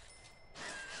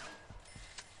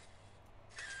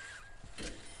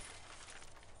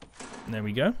 There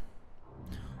we go.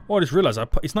 Oh, I just realised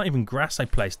it's not even grass I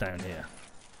placed down here.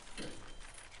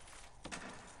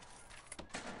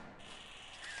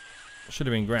 Should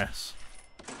have been grass.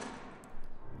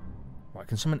 Right,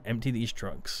 can someone empty these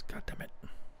trucks? God damn it.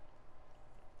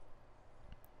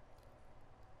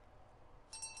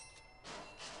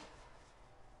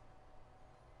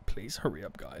 Please hurry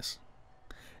up, guys.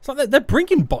 It's like they're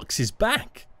bringing boxes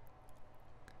back.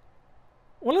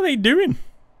 What are they doing?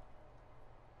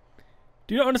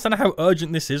 Do you not understand how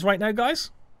urgent this is right now, guys?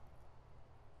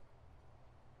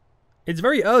 It's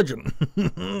very urgent.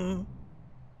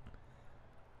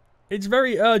 It's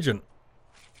very urgent.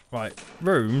 Right,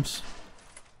 rooms.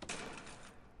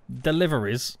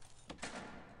 Deliveries.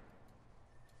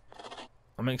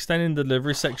 I'm extending the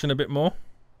delivery section a bit more.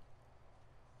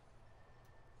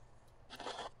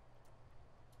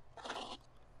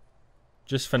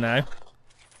 Just for now.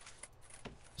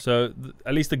 So,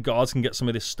 at least the guards can get some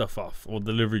of this stuff off. Or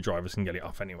delivery drivers can get it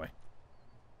off anyway.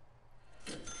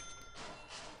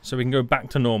 So we can go back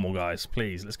to normal, guys.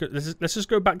 Please, let's just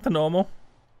go back to normal.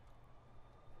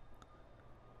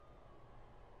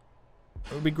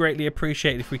 It would be greatly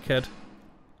appreciated if we could.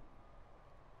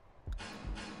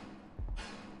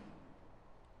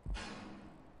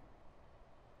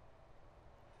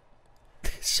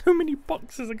 There's so many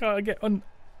boxes I gotta get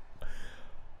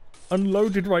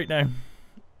unloaded right now.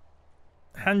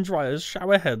 Hand dryers,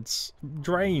 shower heads,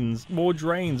 drains, more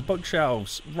drains,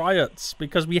 bookshelves, riots,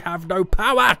 because we have no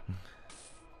power.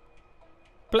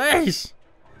 Please.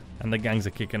 And the gangs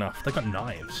are kicking off. They got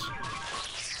knives.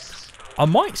 I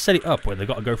might set it up where they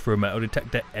got to go through a metal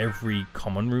detector every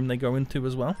common room they go into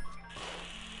as well.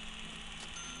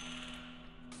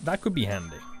 That could be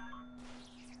handy.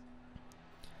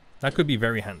 That could be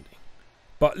very handy.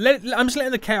 But I'm just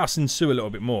letting the chaos ensue a little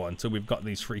bit more until we've got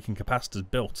these freaking capacitors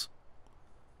built.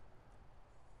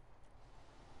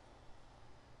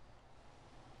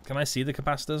 Can I see the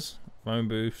capacitors? Phone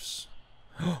booths.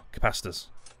 Capacitors.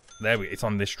 There we go. It's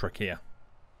on this truck here.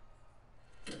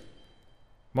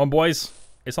 Come on, boys.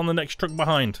 It's on the next truck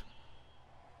behind.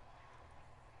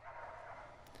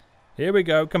 Here we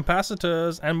go.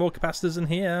 Capacitors. And more capacitors in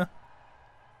here.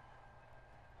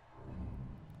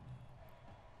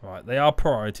 Right. They are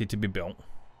priority to be built.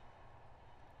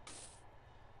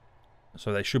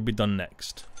 So they should be done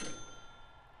next.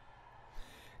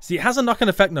 See, it has a knock-on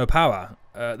effect, no power.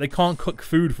 They can't cook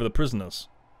food for the prisoners.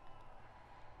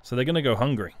 So they're going to go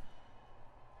hungry.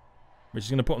 Which is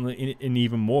going to put them in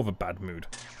even more of a bad mood.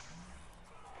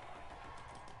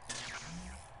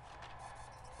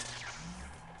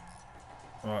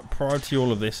 Alright, priority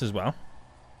all of this as well.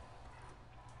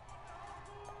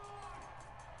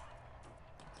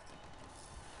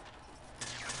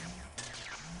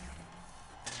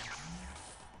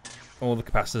 All the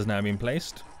capacitors now being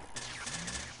placed.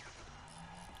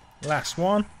 Last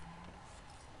one.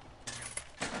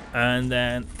 And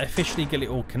then officially get it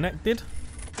all connected.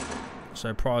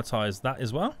 So prioritize that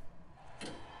as well.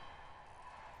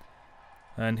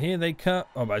 And here they come.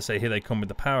 Oh, I say here they come with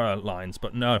the power lines,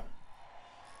 but no.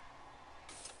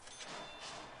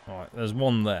 Alright, there's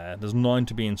one there. There's 9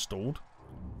 to be installed.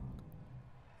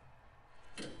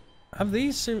 Have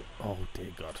these... Oh,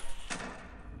 dear God.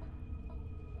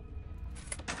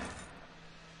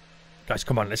 Guys,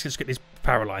 come on. Let's just get these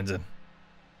power lines in.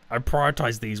 I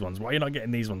prioritize these ones. Why are you not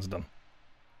getting these ones done?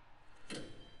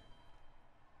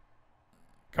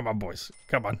 Come on, boys.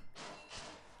 Come on.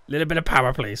 A little bit of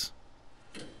power, please.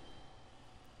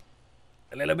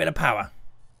 A little bit of power.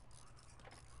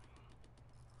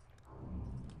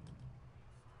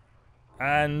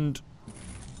 And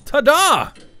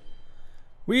ta-da!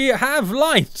 We have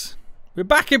light. We're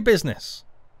back in business.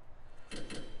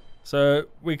 So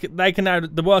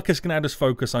the workers can now just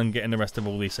focus on getting the rest of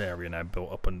all this area now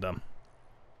built up and done.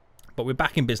 But we're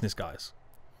back in business, guys.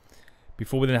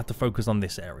 Before we then have to focus on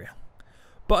this area.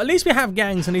 But at least we have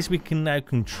gangs, at least we can now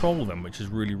control them, which is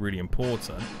really, really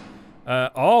important.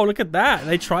 Oh, look at that.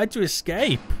 They tried to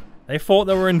escape. They thought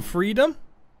they were in freedom.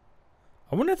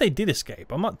 I wonder if they did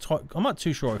escape. I'm not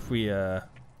too sure if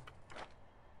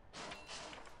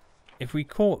we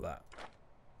caught that.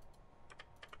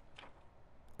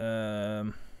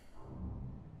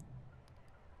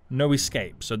 No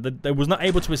escape. So they was not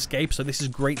able to escape, so this is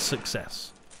great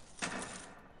success.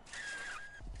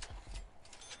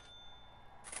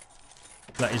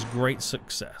 That is great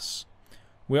success.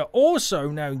 We are also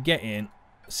now getting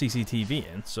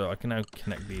CCTV in, so I can now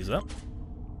connect these up.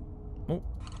 Oh.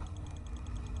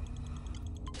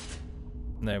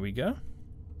 There we go.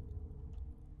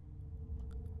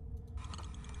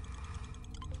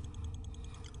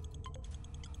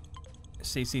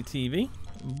 CCTV,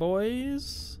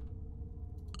 boys.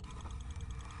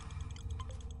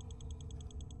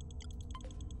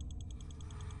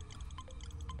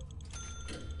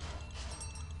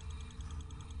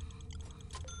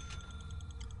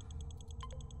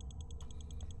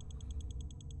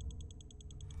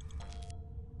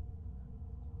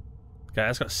 Okay,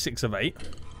 that's got 6 of 8.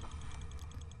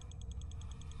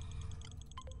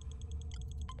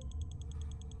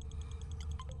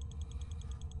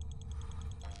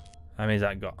 How many's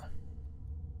that got?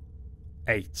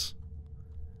 8.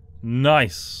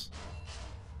 Nice.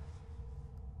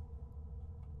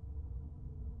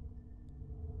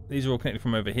 These are all connected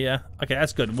from over here. Okay,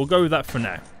 that's good. We'll go with that for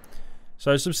now.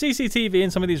 So some CCTV in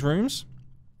some of these rooms.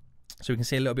 So we can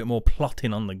see a little bit more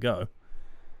plotting on the go.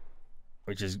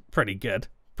 Which is pretty good.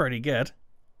 Pretty good.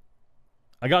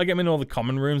 I gotta get them in all the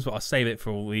common rooms, but I'll save it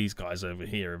for all these guys over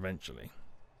here eventually.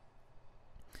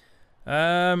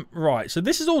 Right, so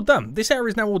this is all done. This area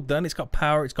is now all done. It's got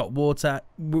power, it's got water.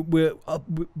 We're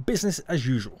business as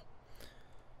usual.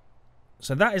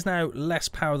 So that is now less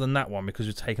power than that one because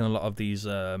we've taken a lot of these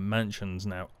mansions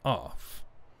now off.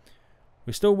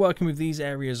 We're still working with these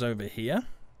areas over here,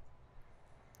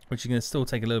 which is going to still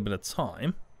take a little bit of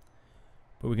time.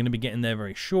 But we're going to be getting there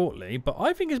very shortly. But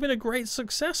I think it's been a great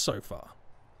success so far.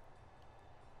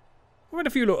 We've had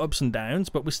a few little ups and downs,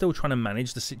 but we're still trying to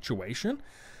manage the situation.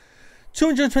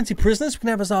 220 prisoners we can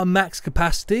have as our max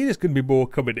capacity. There's going to be more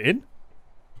coming in.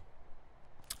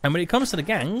 And when it comes to the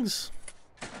gangs,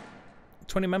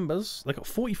 20 members, they got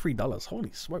 $43.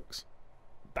 Holy smokes.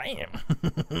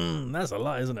 Damn. That's a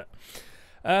lot, isn't it?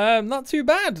 Not too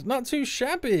bad. Not too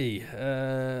shabby.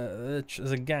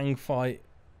 There's a gang fight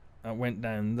that went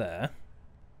down there.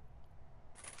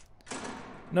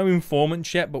 No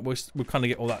informants yet, but we'll kind of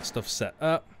get all that stuff set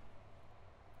up.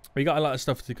 We got a lot of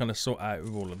stuff to kind of sort out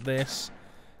with all of this.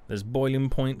 There's boiling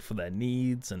point for their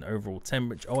needs and overall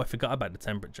temperature. Oh, I forgot about the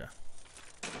temperature.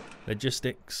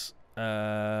 Logistics.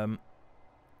 Do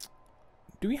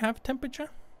we have temperature?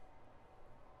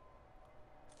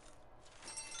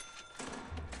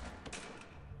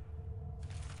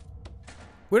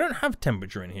 We don't have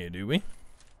temperature in here, do we?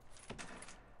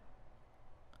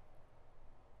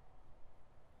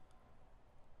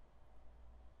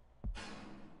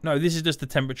 No, this is just the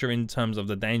temperature in terms of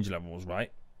the danger levels,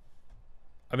 right?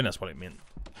 I think that's what it meant.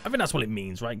 I think that's what it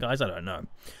means, right, guys? I don't know.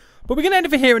 But we're going to end it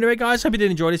for here anyway, guys. Hope you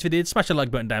did enjoy this. If you did, smash the like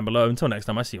button down below. Until next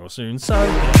time, I see you all soon. So...